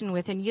communication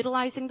with, and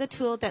utilizing the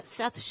tool that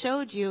Seth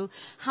showed you,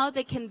 how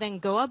they can then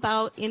go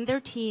about in their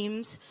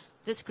teams,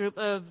 this group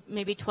of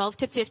maybe 12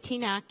 to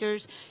 15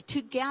 actors,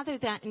 to gather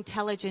that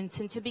intelligence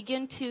and to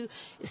begin to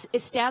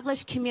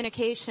establish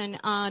communication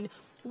on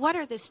what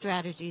are the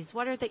strategies,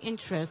 what are the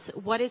interests,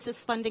 what is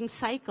this funding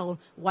cycle,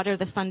 what are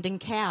the funding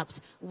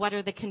caps, what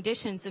are the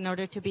conditions in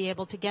order to be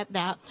able to get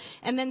that,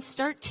 and then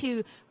start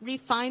to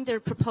refine their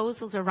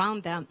proposals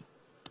around them.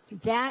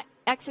 That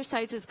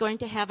exercise is going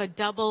to have a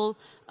double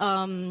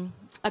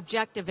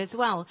objective as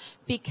well,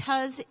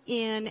 because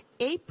in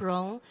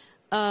April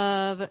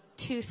of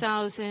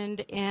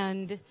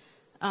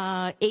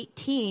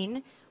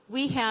 2018,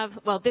 we have,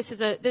 well, this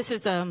is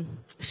a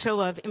show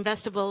of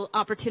investable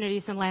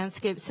opportunities in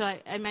landscapes. So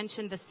I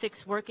mentioned the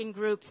 6 working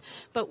groups,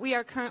 but we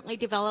are currently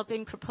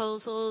developing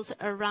proposals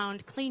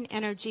around clean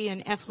energy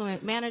and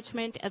effluent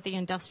management at the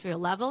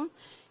industrial level.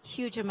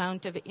 Huge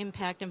amount of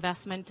impact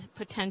investment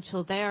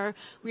potential there.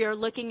 We are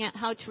looking at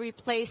how to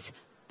replace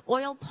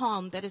oil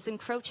palm that is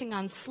encroaching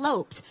on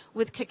slopes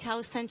with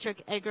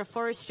cacao-centric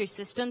agroforestry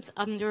systems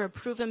under a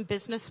proven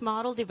business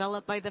model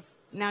developed by the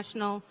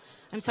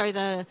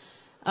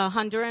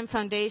Honduran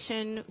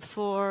Foundation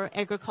for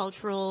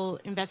Agricultural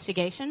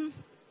Investigation.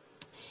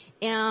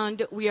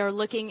 And we are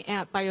looking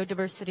at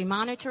biodiversity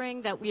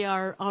monitoring, that we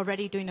are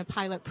already doing a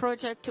pilot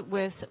project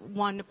with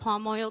one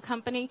palm oil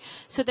company.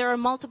 So there are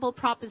multiple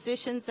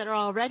propositions that are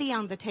already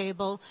on the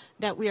table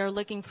that we are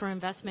looking for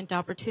investment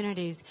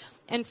opportunities.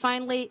 And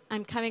finally,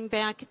 I'm coming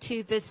back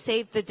to this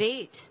save the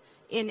date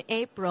in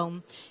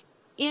April.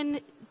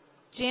 In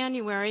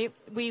January,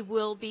 we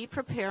will be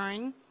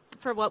preparing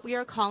for what we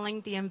are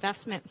calling the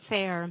investment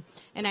fair.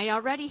 And I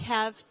already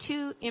have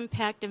 2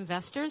 impact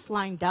investors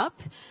lined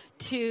up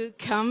to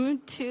come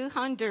to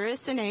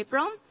Honduras in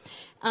April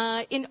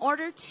in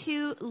order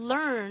to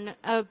learn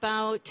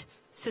about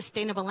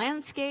sustainable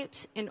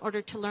landscapes, in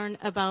order to learn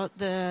about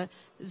the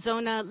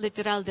Zona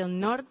Litoral del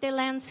Norte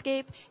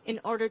landscape. In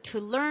order to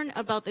learn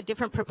about the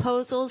different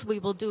proposals, we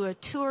will do a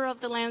tour of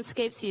the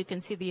landscape so you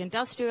can see the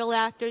industrial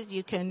actors,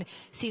 you can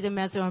see the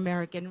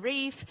Mesoamerican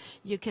reef,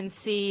 you can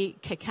see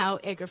cacao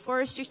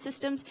agroforestry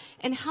systems,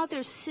 and how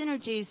there's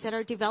synergies that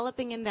are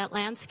developing in that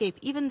landscape.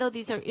 Even though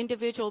these are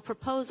individual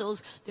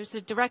proposals, there's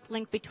a direct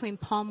link between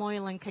palm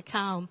oil and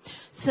cacao.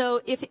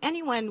 So if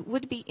anyone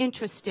would be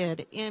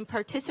interested in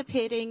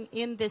participating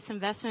in this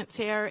investment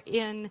fair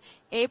in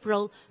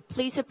April,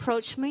 please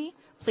approach me,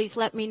 please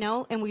let me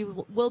know, and we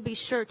will be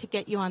sure to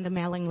get you on the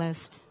mailing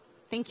list.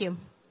 Thank you.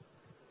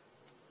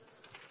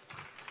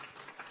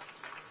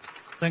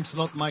 Thanks a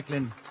lot,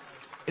 Michaelin.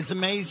 It's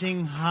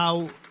amazing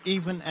how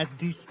even at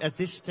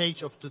this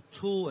stage of the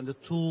tool and the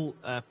tool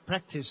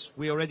practice,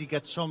 we already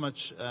get so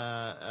much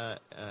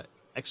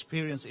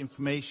experience,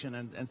 information,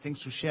 and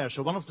things to share.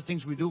 So one of the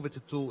things we do with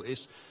the tool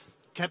is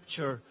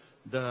capture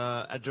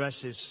the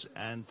addresses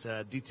and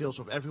details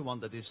of everyone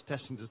that is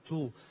testing the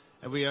tool.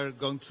 And we are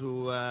going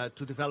to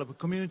develop a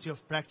community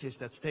of practice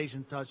that stays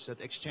in touch,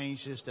 that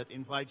exchanges, that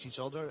invites each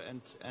other.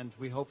 And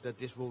we hope that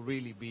this will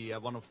really be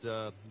one of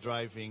the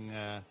driving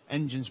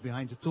engines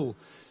behind the tool.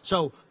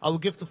 So I will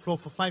give the floor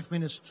for 5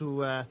 minutes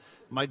to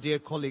my dear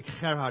colleague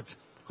Gerhard,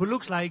 who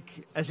looks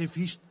like as if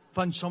he's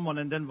punched someone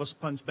and then was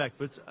punched back.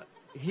 But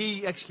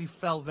he actually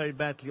fell very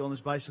badly on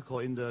his bicycle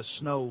in the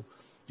snow.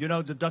 You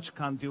know, the Dutch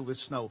can't deal with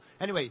snow.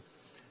 Anyway,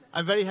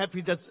 I'm very happy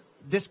that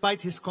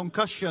despite his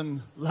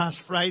concussion last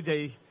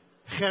Friday,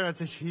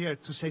 Gerard is here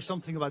to say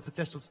something about the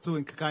test of the tool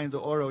in Cacao de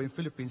Oro in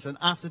Philippines. And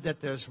after that,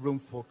 there's room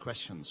for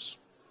questions.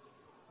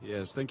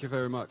 Yes, thank you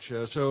very much.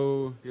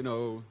 So, you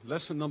know,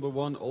 lesson number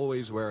 1,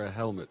 always wear a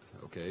helmet.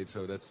 Okay,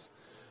 so that's...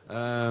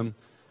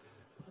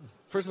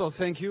 first of all,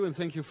 thank you, and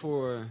thank you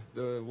for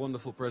the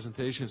wonderful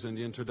presentations and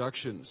the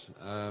introductions.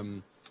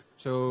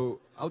 So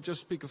I'll just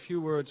speak a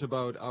few words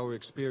about our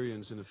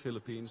experience in the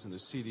Philippines and the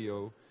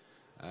CDO.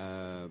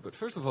 But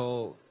first of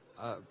all,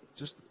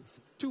 just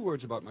 2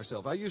 words about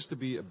myself. I used to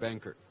be a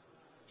banker,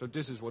 so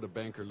this is what a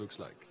banker looks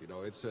like. You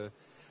know, it's a,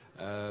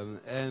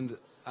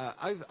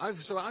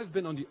 I've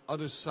been on the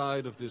other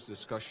side of this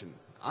discussion.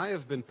 I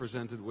have been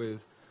presented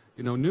with,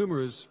 you know,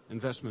 numerous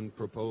investment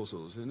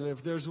proposals, and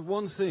if there's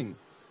one thing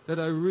that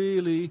I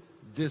really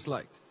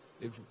disliked,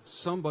 if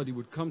somebody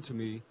would come to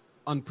me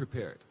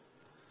unprepared.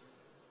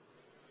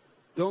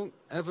 Don't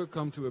ever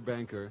come to a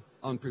banker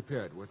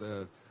unprepared with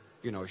a,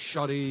 you know,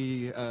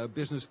 shoddy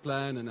business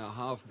plan and a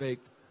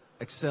half-baked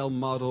Excel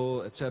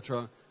model,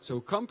 etc. So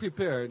come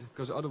prepared,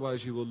 because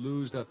otherwise you will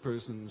lose that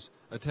person's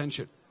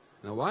attention.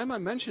 Now, why am I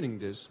mentioning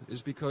this?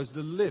 Is because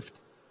the lift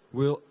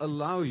will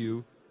allow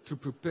you to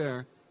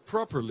prepare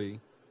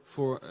properly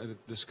for a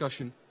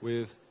discussion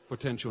with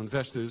potential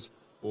investors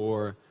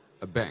or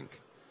a bank.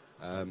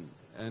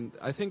 And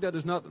I think that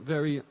is not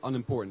very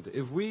unimportant.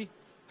 If we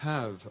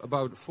have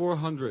about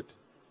 400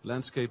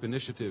 landscape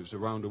initiatives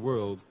around the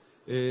world,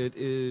 it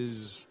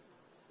is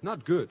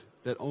not good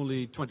that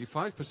only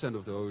 25%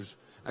 of those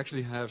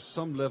actually have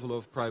some level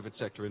of private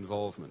sector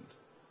involvement.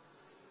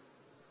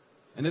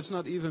 And it's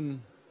not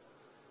even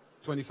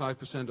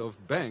 25%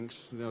 of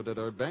banks, you know, that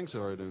our banks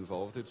are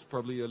involved. It's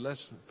probably a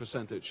less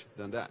percentage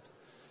than that.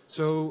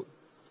 So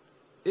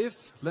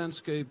if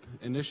landscape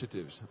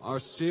initiatives are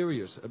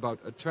serious about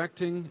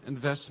attracting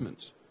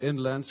investments in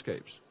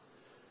landscapes,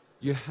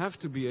 you have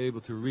to be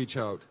able to reach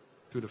out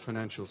to the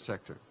financial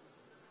sector.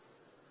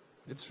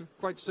 It's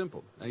quite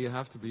simple, and you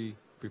have to be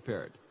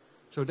prepared.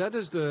 So that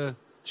is the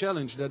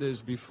challenge that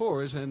is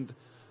before us, and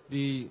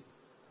the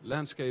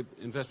landscape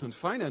investment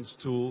finance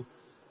tool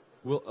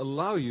will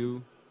allow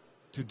you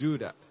to do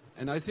that.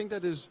 And I think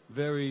that is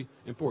very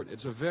important.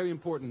 It's a very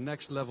important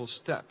next level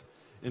step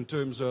in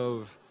terms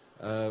of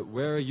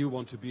where you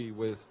want to be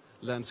with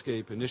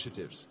landscape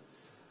initiatives.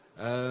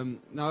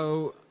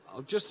 Now,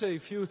 I'll just say a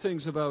few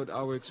things about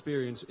our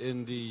experience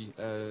in the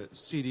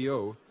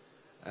CDO.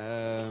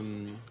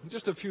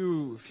 Just a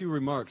few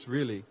remarks,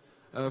 really.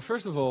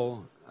 First of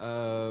all,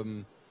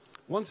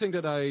 one thing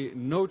that I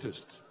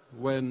noticed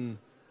when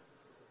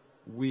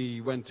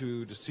we went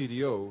to the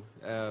CDO,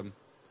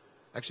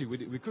 actually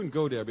we couldn't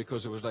go there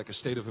because it was like a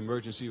state of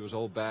emergency. It was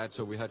all bad,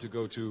 so we had to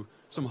go to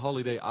some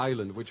holiday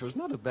island, which was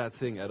not a bad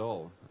thing at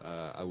all.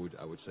 I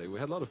would say we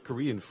had a lot of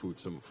Korean food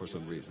for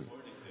some reason.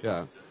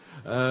 Yeah.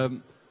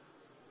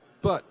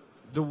 But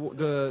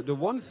the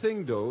one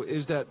thing, though,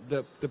 is that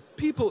the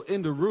people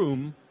in the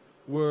room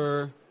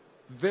were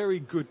very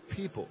good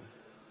people.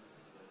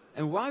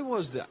 And why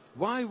was that?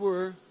 Why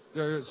were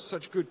there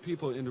such good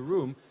people in the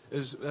room?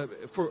 Is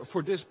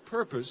for this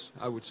purpose,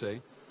 I would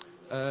say,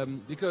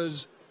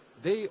 because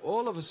they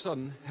all of a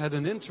sudden had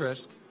an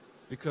interest,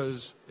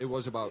 because it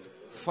was about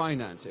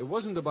finance. It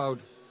wasn't about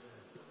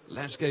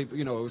landscape,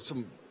 you know,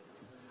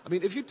 I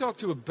mean, if you talk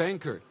to a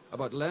banker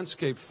about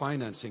landscape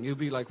financing, he'll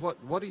be like, what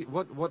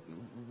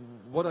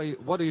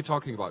are you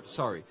talking about?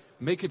 Sorry,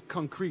 make it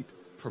concrete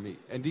for me.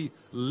 And the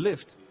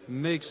lift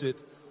makes it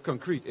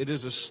concrete. It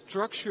is a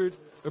structured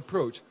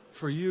approach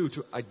for you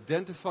to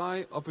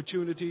identify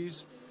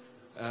opportunities,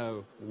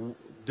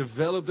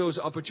 develop those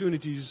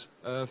opportunities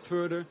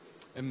further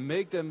and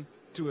make them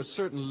to a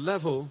certain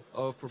level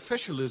of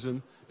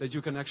professionalism that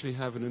you can actually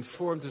have an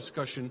informed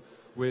discussion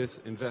with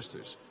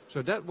investors.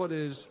 So that what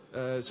is,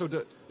 so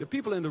the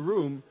people in the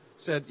room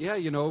said, yeah,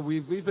 you know,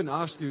 we've been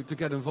asked to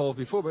get involved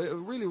before, but it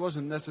really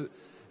wasn't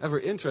ever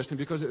interesting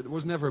because it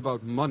was never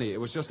about money. It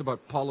was just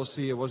about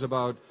policy. It was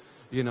about,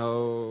 you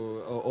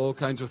know, all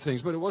kinds of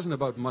things, but it wasn't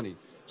about money.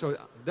 So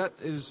that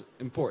is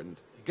important.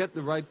 Get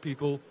the right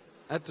people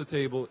at the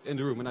table in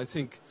the room. And I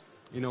think,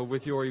 you know,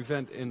 with your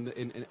event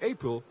in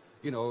April,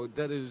 you know,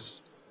 that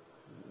is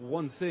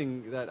one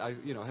thing that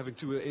you know, having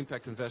two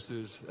impact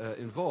investors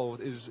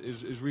involved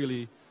is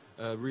really,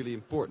 really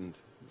important.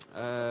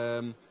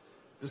 The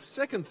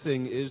second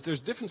thing is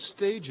there's different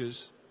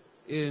stages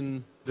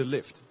in the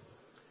lift.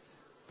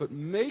 But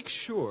make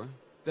sure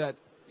that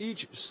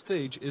each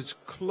stage is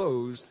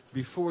closed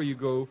before you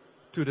go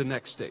to the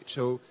next stage.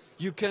 So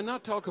you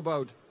cannot talk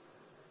about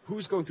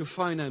who's going to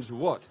finance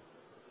what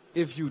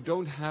if you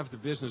don't have the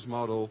business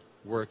model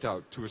worked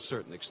out to a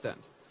certain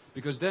extent.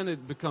 Because then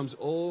it becomes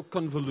all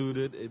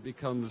convoluted, it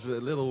becomes a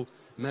little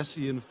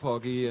messy and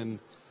foggy, and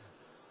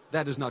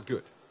that is not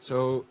good.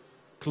 So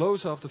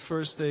close off the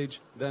first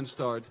stage, then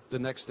start the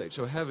next stage.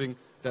 So having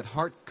that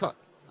hard cut,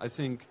 I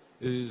think,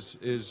 is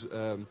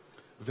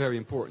very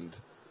important.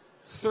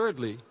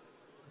 Thirdly,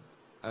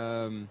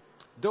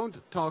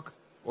 don't talk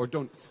or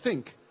don't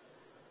think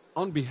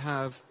on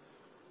behalf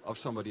of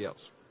somebody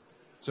else.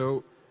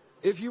 So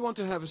if you want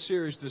to have a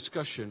serious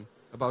discussion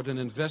about an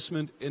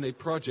investment in a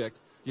project,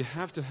 you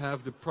have to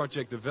have the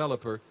project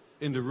developer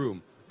in the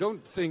room.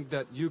 Don't think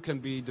that you can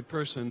be the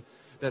person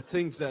that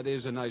thinks that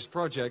is a nice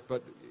project,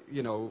 but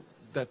you know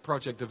that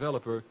project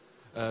developer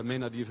may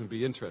not even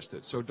be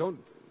interested. So don't,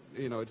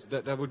 you know,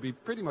 that would be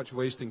pretty much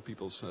wasting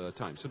people's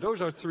time. So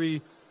those are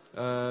three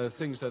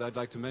things that I'd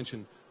like to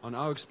mention on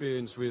our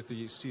experience with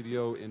the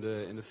CDO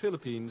in the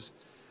Philippines.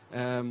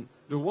 The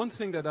one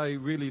thing that I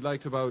really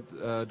liked about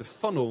the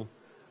funnel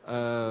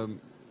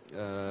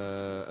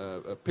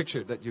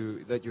picture that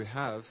you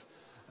have.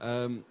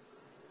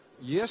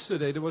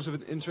 Yesterday there was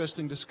an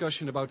interesting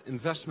discussion about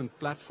investment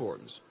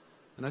platforms,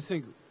 and I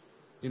think,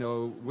 you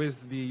know,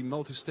 with the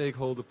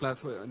multi-stakeholder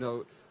platform, you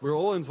know, we're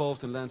all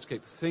involved in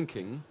landscape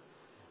thinking,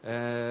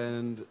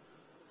 and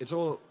it's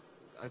all.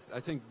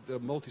 I think the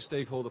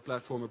multi-stakeholder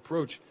platform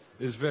approach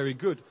is very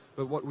good,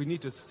 but what we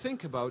need to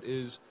think about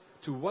is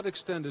to what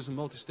extent is a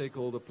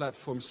multi-stakeholder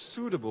platform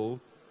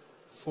suitable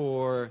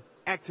for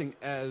acting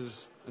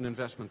as an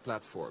investment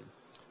platform.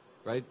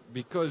 Right?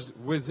 Because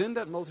within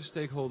that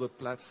multi-stakeholder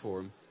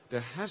platform,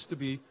 there has to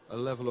be a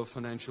level of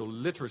financial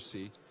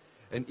literacy,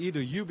 and either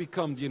you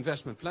become the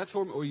investment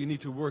platform or you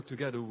need to work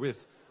together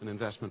with an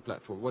investment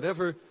platform,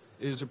 whatever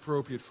is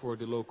appropriate for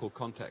the local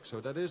context.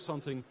 So that is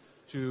something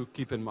to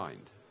keep in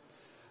mind.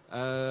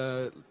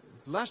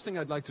 Last thing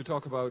I'd like to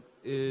talk about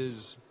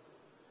is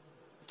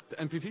the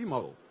NPV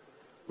model,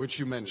 which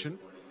you mentioned.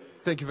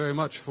 Thank you very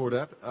much for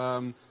that.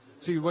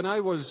 See, when I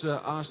was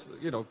asked,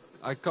 you know,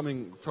 I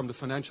coming from the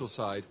financial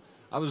side,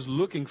 I was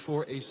looking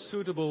for a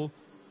suitable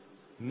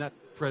net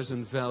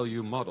present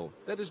value model.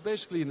 That is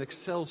basically an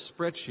Excel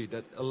spreadsheet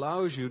that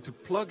allows you to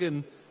plug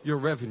in your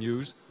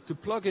revenues, to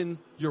plug in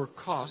your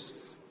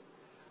costs,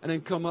 and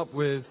then come up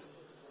with,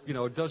 you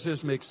know, does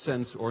this make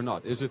sense or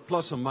not? Is it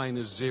plus or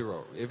minus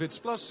zero? If it's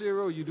plus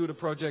zero, you do the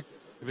project.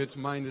 If it's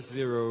minus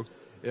zero,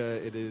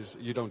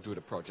 you don't do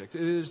the project.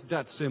 It is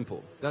that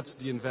simple. That's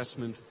the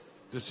investment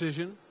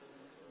decision.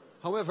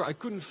 However, I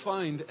couldn't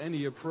find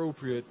any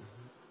appropriate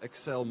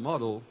Excel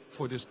model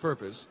for this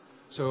purpose,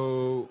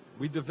 so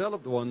we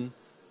developed one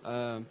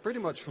pretty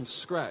much from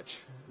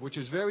scratch, which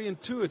is very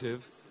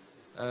intuitive,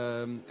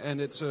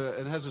 and it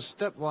has a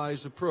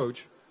stepwise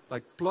approach.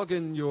 Like plug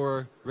in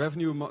your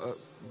revenue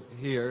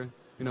here,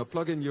 you know,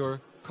 plug in your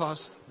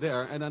cost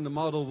there, and then the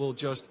model will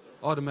just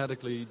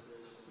automatically,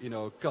 you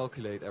know,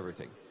 calculate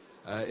everything.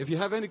 If you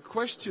have any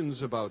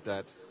questions about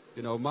that,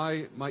 you know,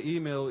 my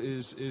email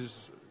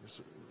is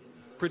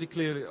pretty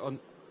clearly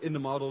in the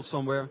model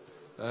somewhere.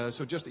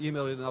 So just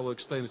email it and I will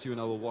explain it to you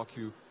and I will walk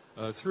you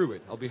through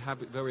it. I'll be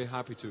very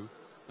happy to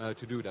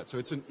do that. So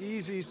it's an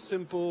easy,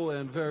 simple,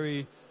 and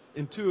very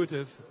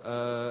intuitive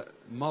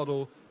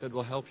model that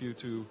will help you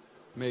to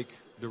make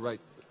the right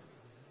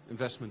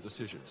investment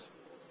decisions.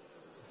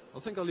 I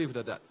think I'll leave it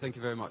at that. Thank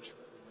you very much.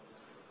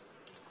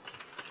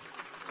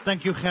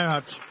 Thank you,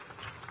 Gerhard.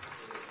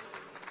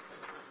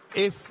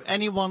 If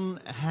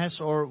anyone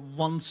has or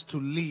wants to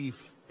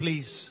leave,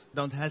 please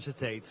don't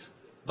hesitate.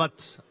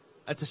 But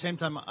at the same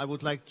time, I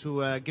would like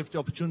to give the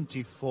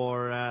opportunity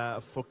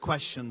for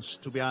questions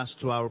to be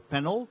asked to our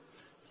panel.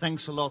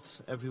 Thanks a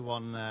lot,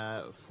 everyone,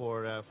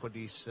 for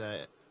these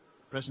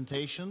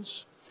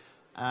presentations.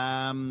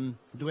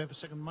 Do we have a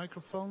second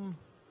microphone?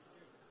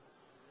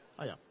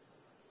 Oh, yeah.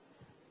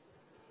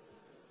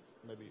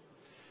 Maybe.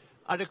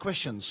 Other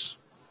questions?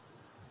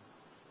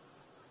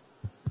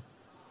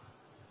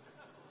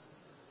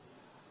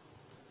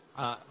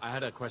 I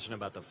had a question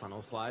about the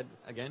funnel slide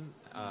again.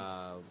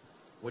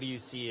 What do you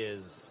see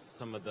as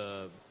some of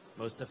the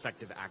most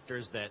effective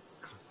actors that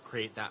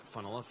create that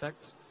funnel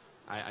effect.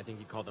 I think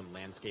you call them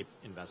landscape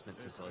investment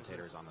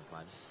facilitators on the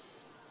slide.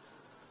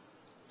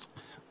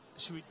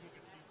 Should we take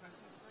a few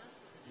questions first?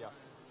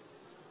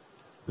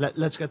 Yeah.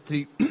 Let's get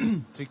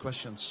three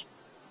questions.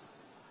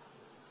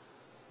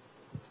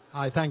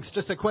 Hi, thanks.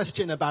 Just a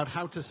question about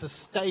how to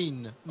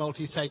sustain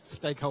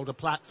multi-stakeholder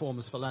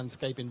platforms for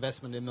landscape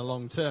investment in the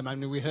long term. I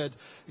mean, we heard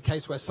a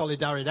case where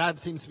Solidaridad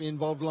seems to be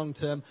involved long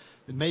term.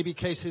 There may be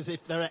cases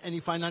if there are any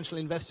financial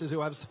investors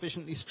who have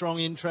sufficiently strong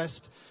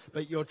interest,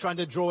 but you're trying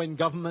to draw in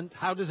government.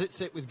 How does it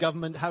sit with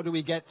government? How do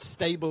we get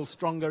stable,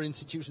 stronger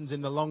institutions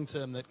in the long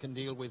term that can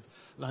deal with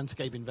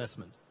landscape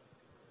investment?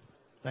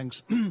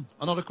 Thanks.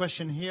 Another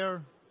question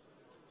here.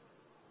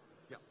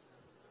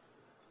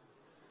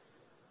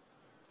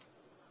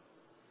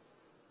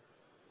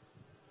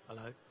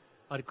 Hello.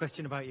 I had a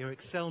question about your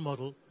Excel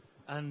model,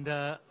 and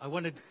I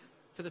wondered,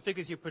 for the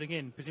figures you're putting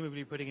in, presumably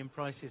you're putting in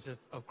prices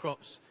of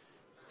crops,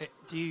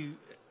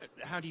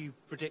 how do you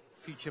predict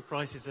future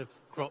prices of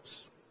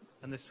crops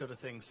and this sort of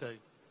thing? So,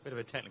 a bit of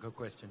a technical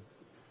question.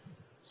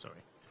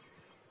 Sorry.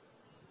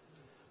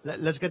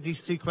 Let's get these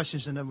three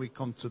questions and then we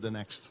come to the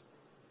next.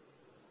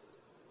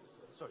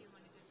 Sorry.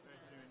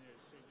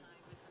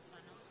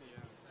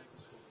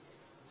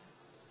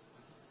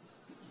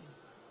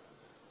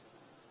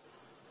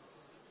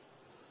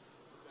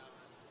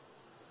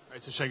 All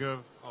right, so should I go?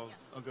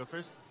 I'll go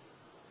first.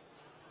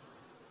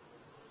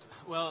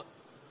 Well,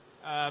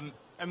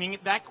 I mean,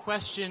 that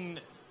question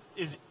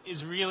is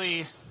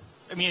really,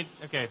 I mean,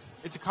 okay,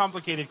 it's a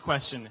complicated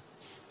question.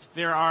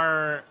 There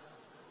are,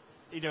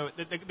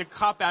 the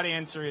cop-out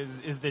answer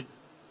is that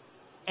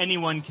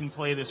anyone can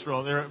play this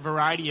role. There are a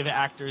variety of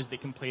actors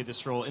that can play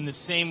this role in the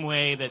same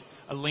way that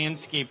a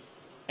landscape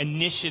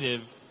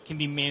initiative can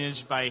be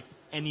managed by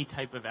any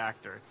type of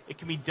actor. It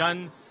can be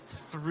done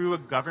through a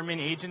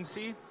government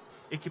agency.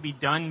 It could be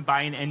done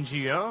by an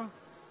NGO.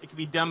 It could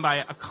be done by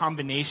a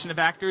combination of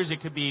actors.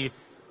 It could be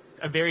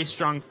a very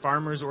strong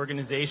farmers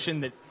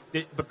organization that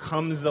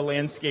becomes the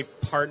landscape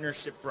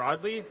partnership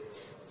broadly.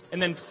 And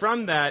then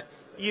from that,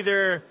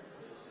 either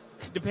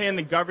depending on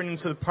the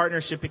governance of the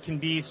partnership, it can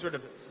be sort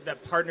of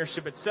that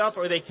partnership itself,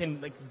 or they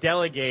can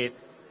delegate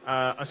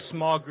a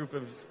small group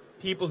of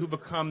people who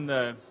become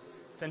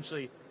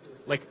essentially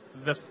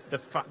the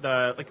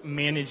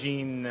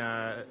managing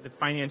the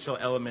financial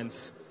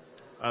elements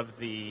of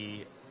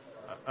the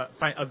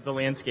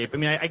landscape. I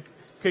mean, I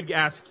could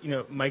ask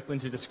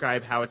Maiklin to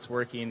describe how it's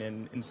working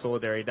in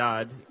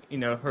Solidaridad.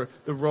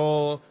 The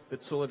role that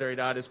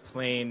Solidaridad is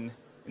playing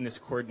in this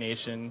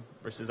coordination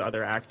versus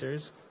other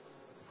actors.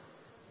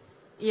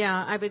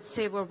 Yeah, I would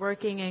say we're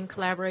working in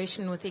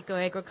collaboration with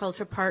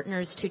eco-agriculture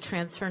partners to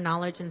transfer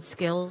knowledge and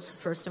skills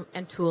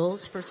and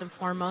tools first and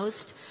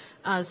foremost,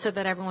 so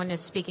that everyone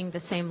is speaking the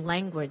same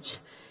language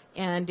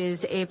and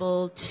is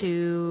able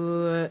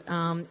to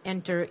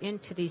enter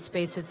into these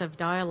spaces of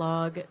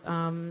dialogue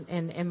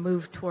and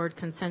move toward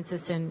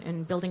consensus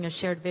and building a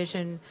shared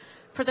vision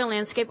for the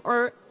landscape,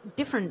 or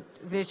different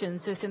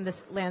visions within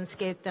this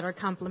landscape that are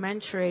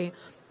complementary.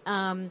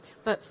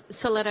 But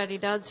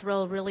Solidaridad's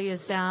role really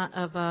is that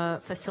of a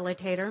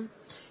facilitator.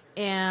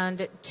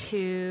 And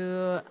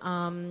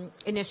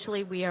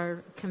initially we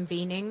are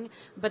convening,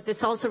 but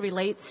this also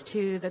relates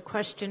to the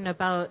question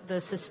about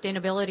the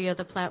sustainability of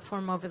the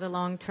platform over the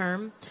long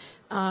term.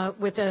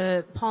 With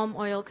the Palm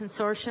Oil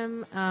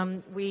Consortium,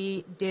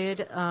 we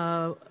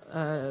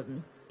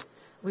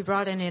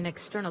brought in an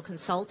external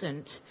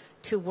consultant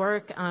to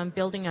work on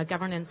building a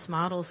governance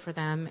model for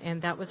them,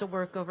 and that was a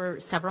work over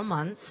several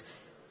months,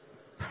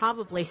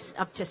 probably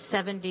up to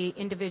 70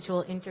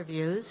 individual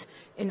interviews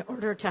in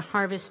order to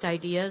harvest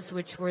ideas,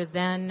 which were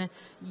then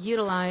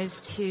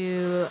utilized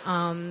to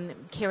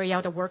carry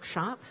out a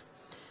workshop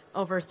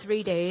over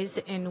 3 days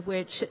in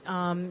which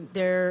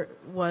there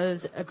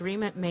was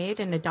agreement made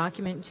and a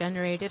document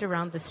generated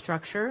around the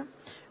structure,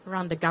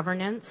 around the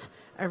governance,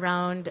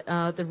 around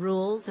the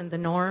rules and the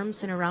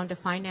norms, and around a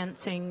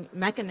financing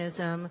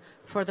mechanism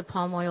for the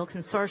Palm Oil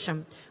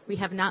Consortium. We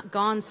have not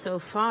gone so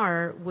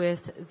far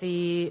with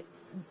the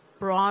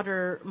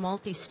broader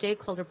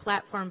multi-stakeholder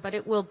platform, but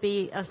it will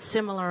be a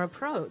similar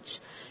approach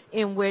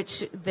in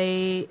which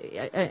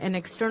an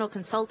external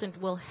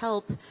consultant will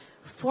help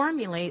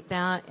formulate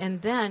that,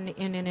 and then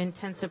in an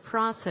intensive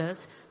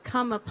process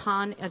come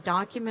upon a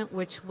document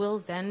which will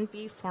then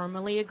be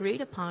formally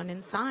agreed upon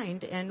and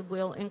signed, and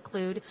will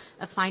include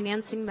a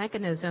financing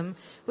mechanism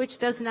which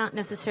does not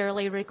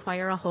necessarily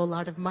require a whole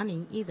lot of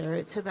money either.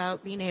 It's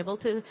about being able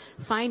to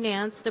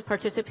finance the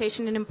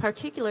participation, and in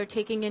particular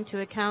taking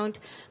into account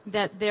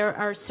that there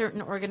are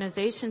certain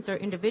organizations or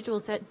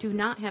individuals that do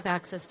not have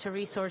access to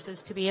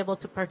resources to be able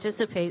to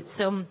participate.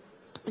 So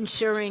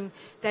ensuring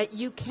that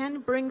you can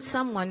bring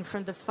someone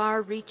from the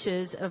far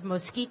reaches of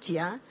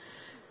Mosquitia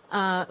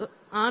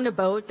on a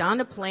boat, on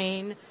a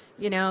plane,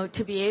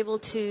 to be able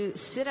to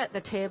sit at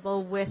the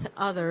table with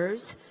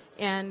others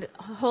and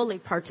wholly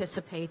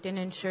participate and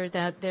ensure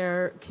that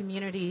their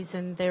communities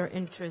and their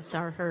interests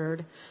are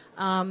heard.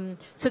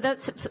 So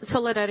that's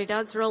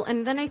Solidaridad's role,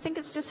 and then I think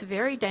it's just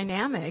very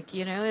dynamic.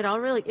 You know,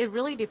 it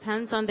really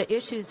depends on the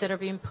issues that are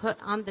being put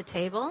on the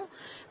table,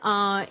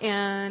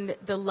 and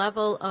the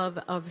level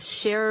of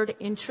shared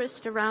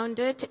interest around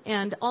it,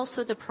 and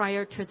also the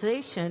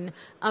prioritization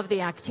of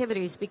the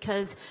activities.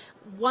 Because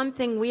one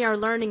thing we are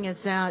learning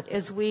is that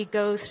as we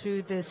go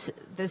through this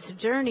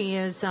journey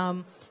is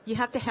you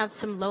have to have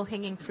some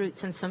low-hanging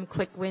fruits and some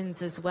quick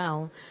wins as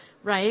well,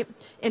 right?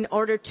 In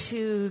order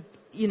to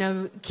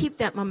keep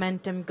that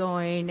momentum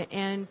going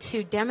and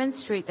to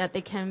demonstrate that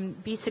they can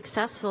be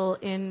successful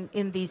in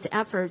these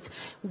efforts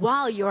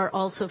while you're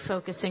also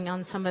focusing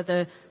on some of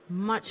the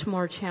much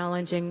more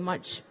challenging,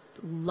 much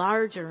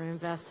larger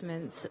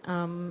investments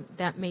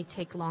that may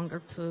take longer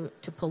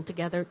to pull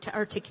together, to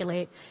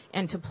articulate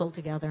and to pull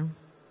together.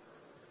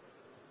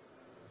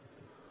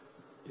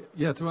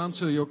 Yeah, to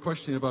answer your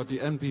question about the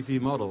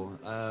NPV model,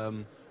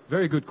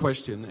 very good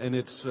question, and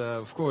it's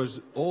of course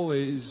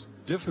always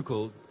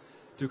difficult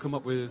to come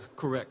up with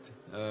correct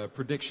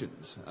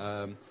predictions.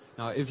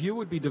 Now, if you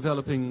would be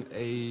developing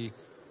a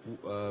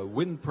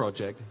wind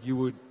project, you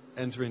would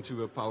enter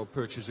into a power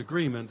purchase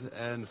agreement,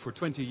 and for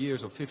 20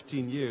 years or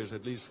 15 years,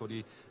 at least for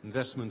the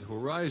investment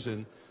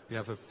horizon, you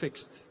have a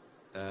fixed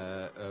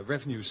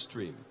revenue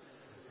stream.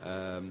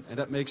 And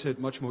that makes it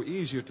much more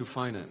easier to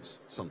finance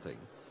something.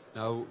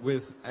 Now,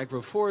 with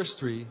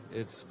agroforestry,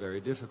 it's very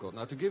difficult.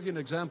 Now, to give you an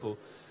example,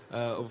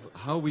 of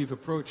how we've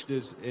approached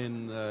this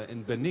in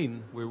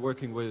Benin. We're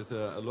working with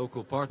a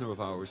local partner of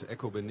ours,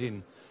 Eco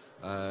Benin,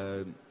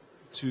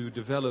 to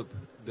develop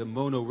the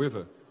Mono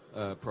River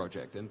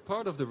project. And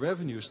part of the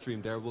revenue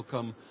stream there will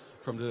come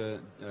from the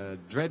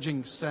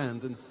dredging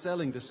sand and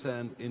selling the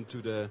sand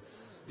into the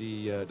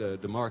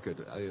market.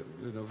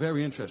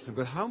 Very interesting.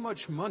 But how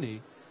much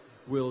money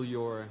will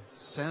your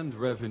sand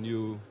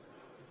revenue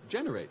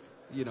generate?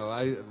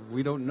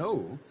 We don't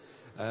know.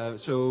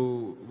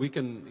 So we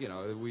can,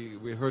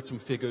 we heard some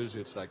figures.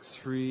 It's like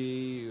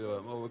 3,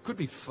 or it could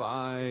be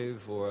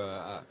 5,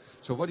 or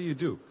so. What do you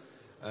do?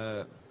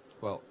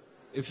 Well,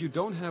 if you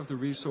don't have the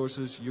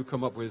resources, you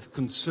come up with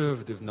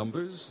conservative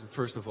numbers.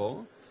 First of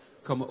all,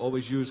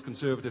 always use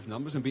conservative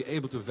numbers and be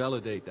able to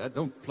validate that.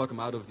 Don't pluck them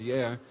out of the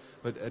air,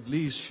 but at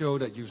least show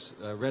that you've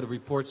read a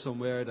report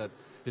somewhere that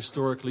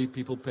historically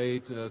people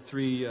paid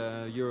 3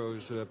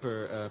 euros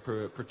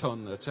per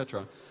ton,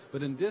 etc.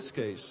 But in this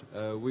case,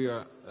 we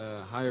are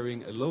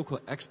hiring a local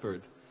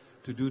expert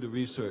to do the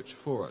research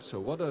for us. So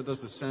what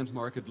does the sand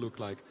market look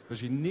like?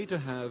 Because you need to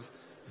have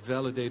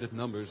validated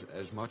numbers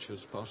as much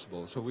as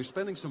possible. So we're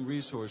spending some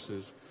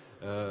resources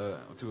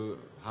to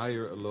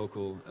hire a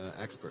local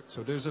expert.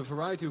 So there's a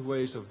variety of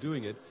ways of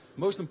doing it.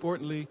 Most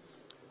importantly,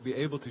 be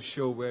able to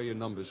show where your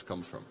numbers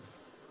come from.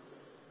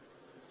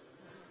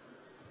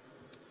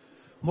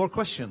 More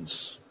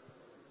questions?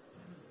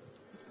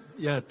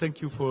 Yeah,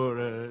 thank you for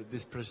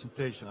this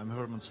presentation. I'm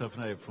Herman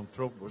Savanayev from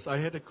Tropos. I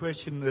had a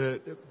question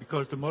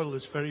because the model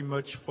is very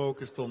much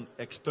focused on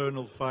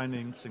external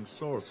financing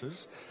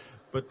sources,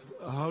 but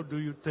how do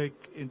you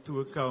take into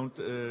account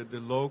the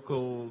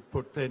local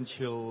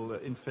potential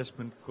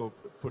investment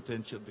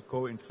potential, the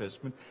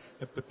co-investment,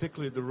 and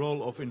particularly the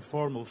role of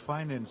informal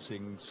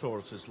financing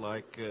sources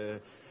like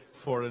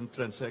foreign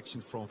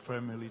transactions from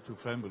family to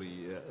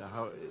family?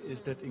 How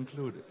is that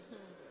included?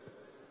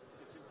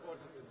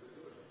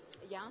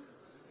 Yeah.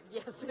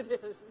 Yes, it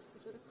is.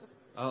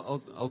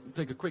 I'll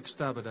take a quick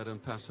stab at that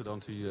and pass it on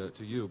to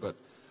you. But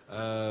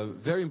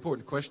very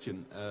important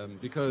question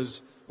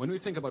because when we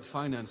think about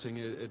financing,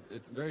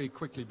 it very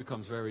quickly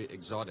becomes very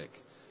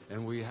exotic,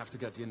 and we have to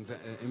get the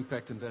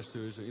impact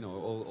investors.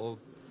 All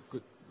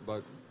good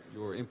about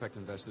your impact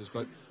investors,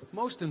 but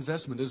most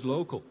investment is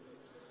local,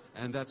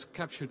 and that's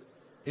captured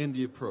in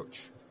the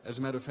approach. As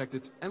a matter of fact,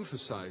 it's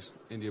emphasized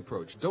in the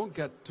approach. Don't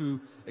get too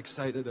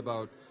excited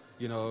about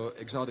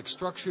exotic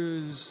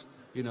structures.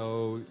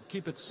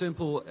 Keep it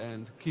simple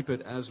and keep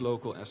it as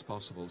local as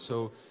possible.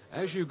 So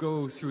as you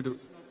go through the...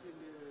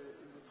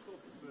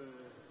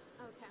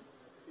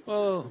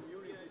 Well...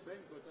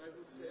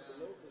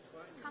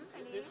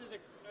 This is a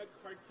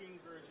cartoon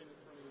version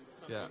from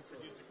something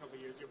produced a couple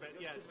years ago, but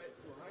yes.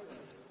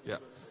 Yeah.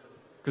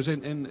 Because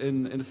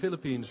in the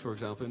Philippines, for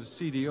example, in the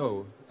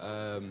CDO,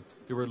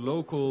 there were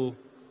local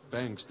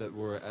banks that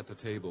were at the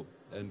table,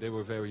 and they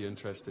were very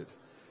interested.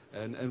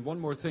 And one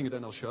more thing, and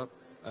then I'll shut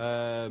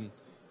up.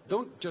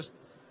 Don't just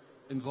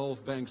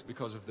involve banks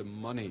because of the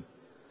money.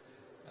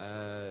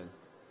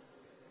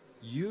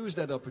 Use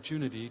that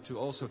opportunity to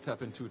also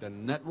tap into their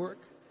network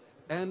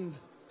and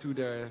to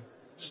their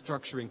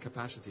structuring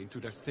capacity, to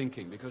their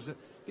thinking, because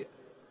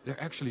they're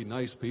actually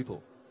nice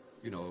people,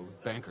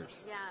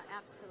 bankers. Yeah,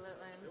 absolutely.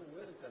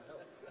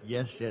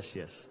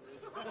 Yes.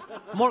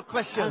 More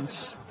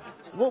questions?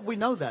 Well, we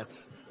know that.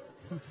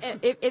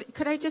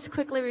 Could I just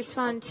quickly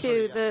respond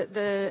to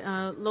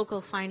the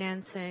local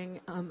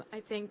financing?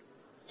 I think,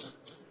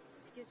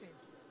 excuse me,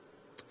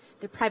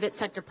 the private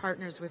sector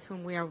partners with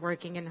whom we are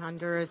working in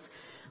Honduras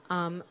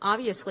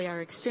obviously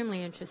are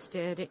extremely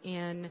interested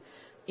in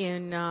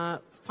in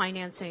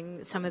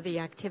financing some of the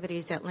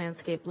activities at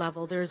landscape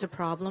level. There's a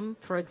problem,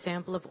 for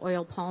example, of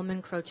oil palm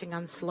encroaching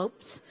on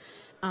slopes,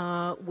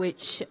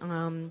 which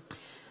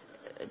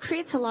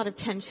creates a lot of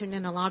tension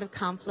and a lot of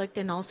conflict,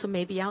 and also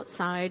maybe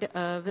outside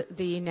of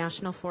the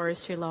national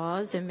forestry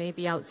laws and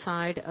maybe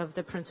outside of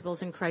the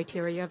principles and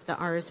criteria of the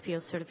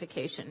RSPO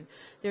certification.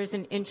 There's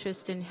an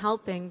interest in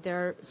helping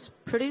their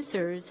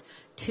producers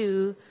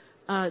to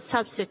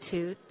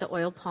substitute the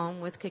oil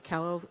palm with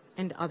cacao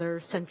and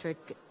other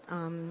centric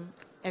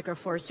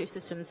agroforestry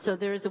systems. So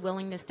there is a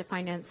willingness to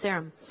finance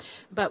there.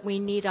 But we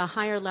need a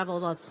higher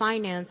level of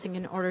financing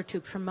in order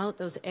to promote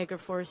those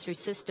agroforestry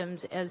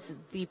systems as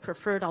the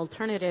preferred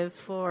alternative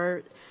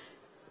for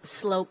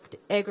sloped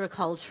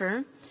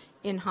agriculture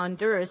in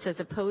Honduras, as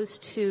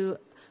opposed to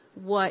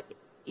what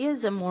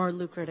is a more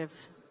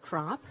lucrative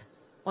crop,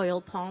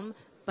 oil palm,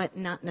 but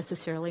not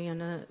necessarily in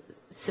a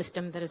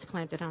system that is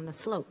planted on a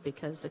slope,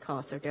 because the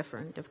costs are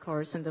different, of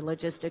course, and the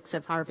logistics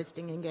of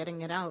harvesting and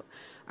getting it out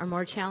are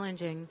more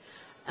challenging.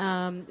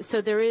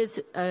 So there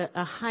is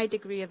a high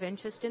degree of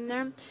interest in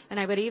there, and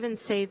I would even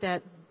say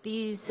that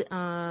these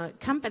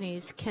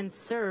companies can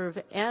serve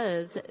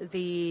as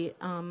the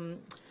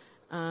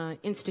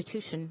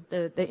institution,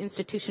 the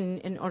institution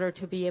in order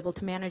to be able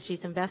to manage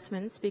these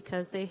investments,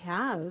 because they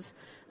have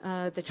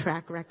the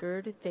track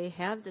record, they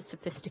have the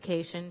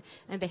sophistication,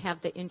 and they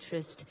have the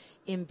interest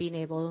in being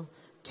able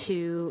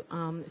to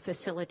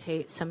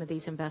facilitate some of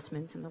these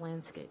investments in the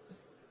landscape.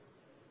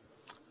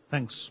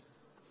 Thanks.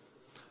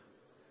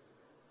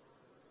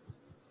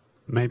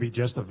 Maybe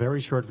just a very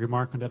short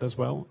remark on that as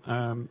well.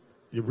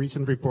 The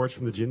recent reports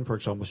from the GIN, for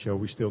example, show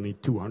we still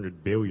need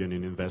 200 billion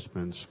in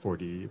investments for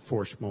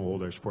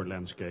smallholders, for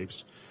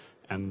landscapes.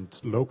 And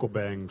local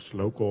banks,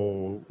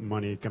 local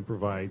money can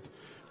provide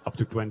up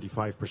to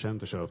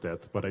 25% or so of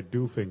that. But I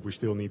do think we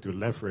still need to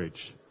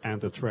leverage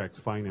and attract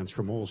finance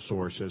from all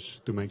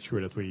sources to make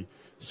sure that we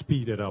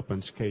speed it up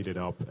and scale it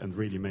up and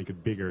really make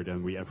it bigger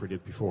than we ever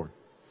did before.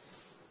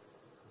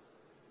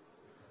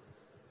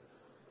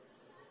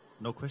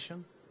 No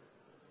question?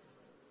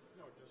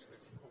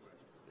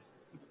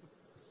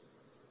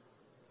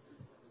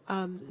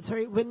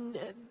 Sorry, when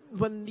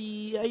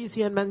the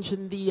IUCN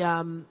mentioned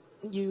the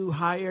you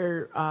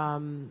hire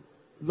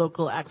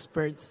local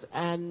experts,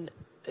 and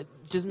it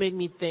just made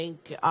me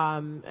think,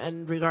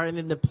 and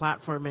regarding the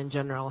platform in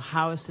general,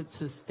 how is it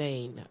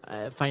sustained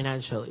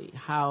financially?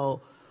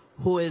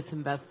 Who is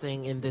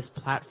investing in this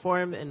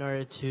platform in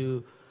order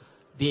to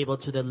be able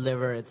to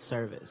deliver its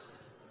service?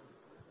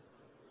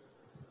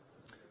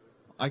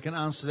 I can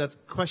answer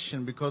that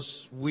question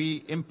because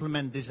we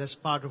implement this as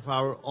part of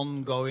our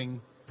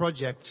ongoing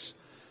projects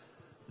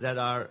that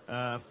are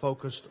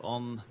focused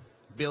on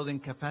building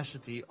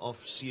capacity of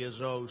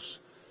CSOs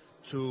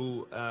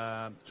to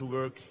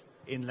work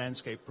in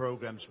landscape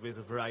programs with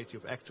a variety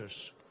of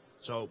actors.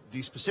 So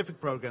these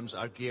specific programs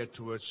are geared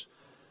towards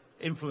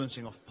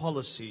influencing of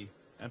policy,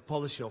 and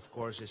policy, of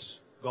course, is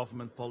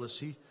government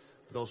policy,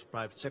 but also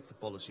private sector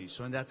policy.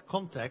 So in that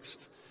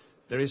context,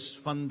 there is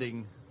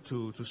funding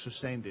to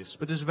sustain this.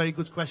 But it's a very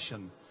good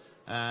question.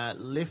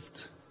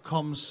 LIFT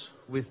comes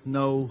with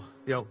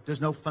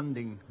there's no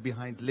funding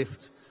behind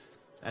LIFT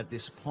at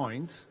this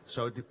point,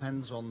 so it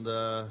depends on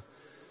the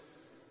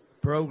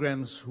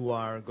programs who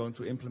are going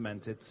to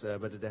implement it,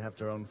 whether they have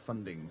their own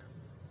funding.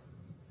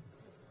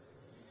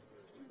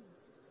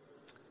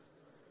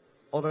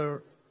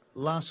 Other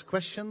last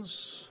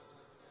questions?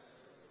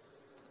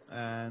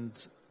 And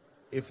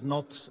if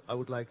not, I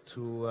would like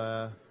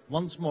to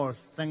once more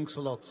thanks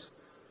a lot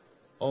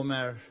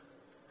Omer,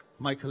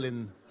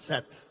 Michaelin,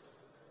 Seth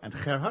and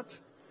Gerhard.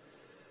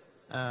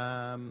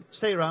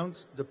 Stay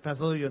around, the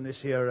pavilion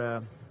is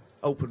here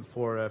open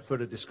for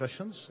further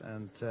discussions,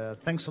 and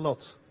thanks a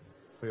lot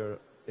for your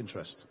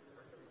interest.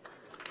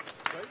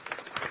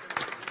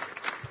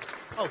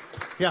 Oh,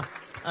 yeah.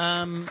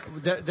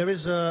 There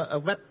is a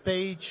web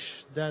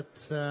page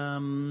that,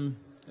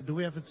 do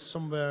we have it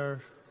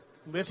somewhere?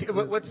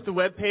 What's the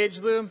web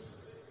page, Lou?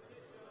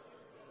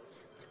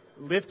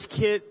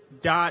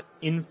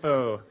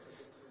 liftkit.info.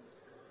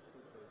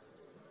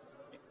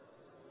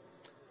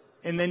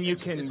 And then you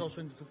can... It's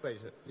also in the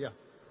two-pager, yeah.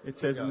 It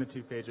says in the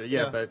two-pager,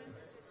 yeah, but...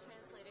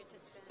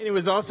 And it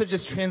was also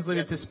just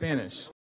translated to Spanish.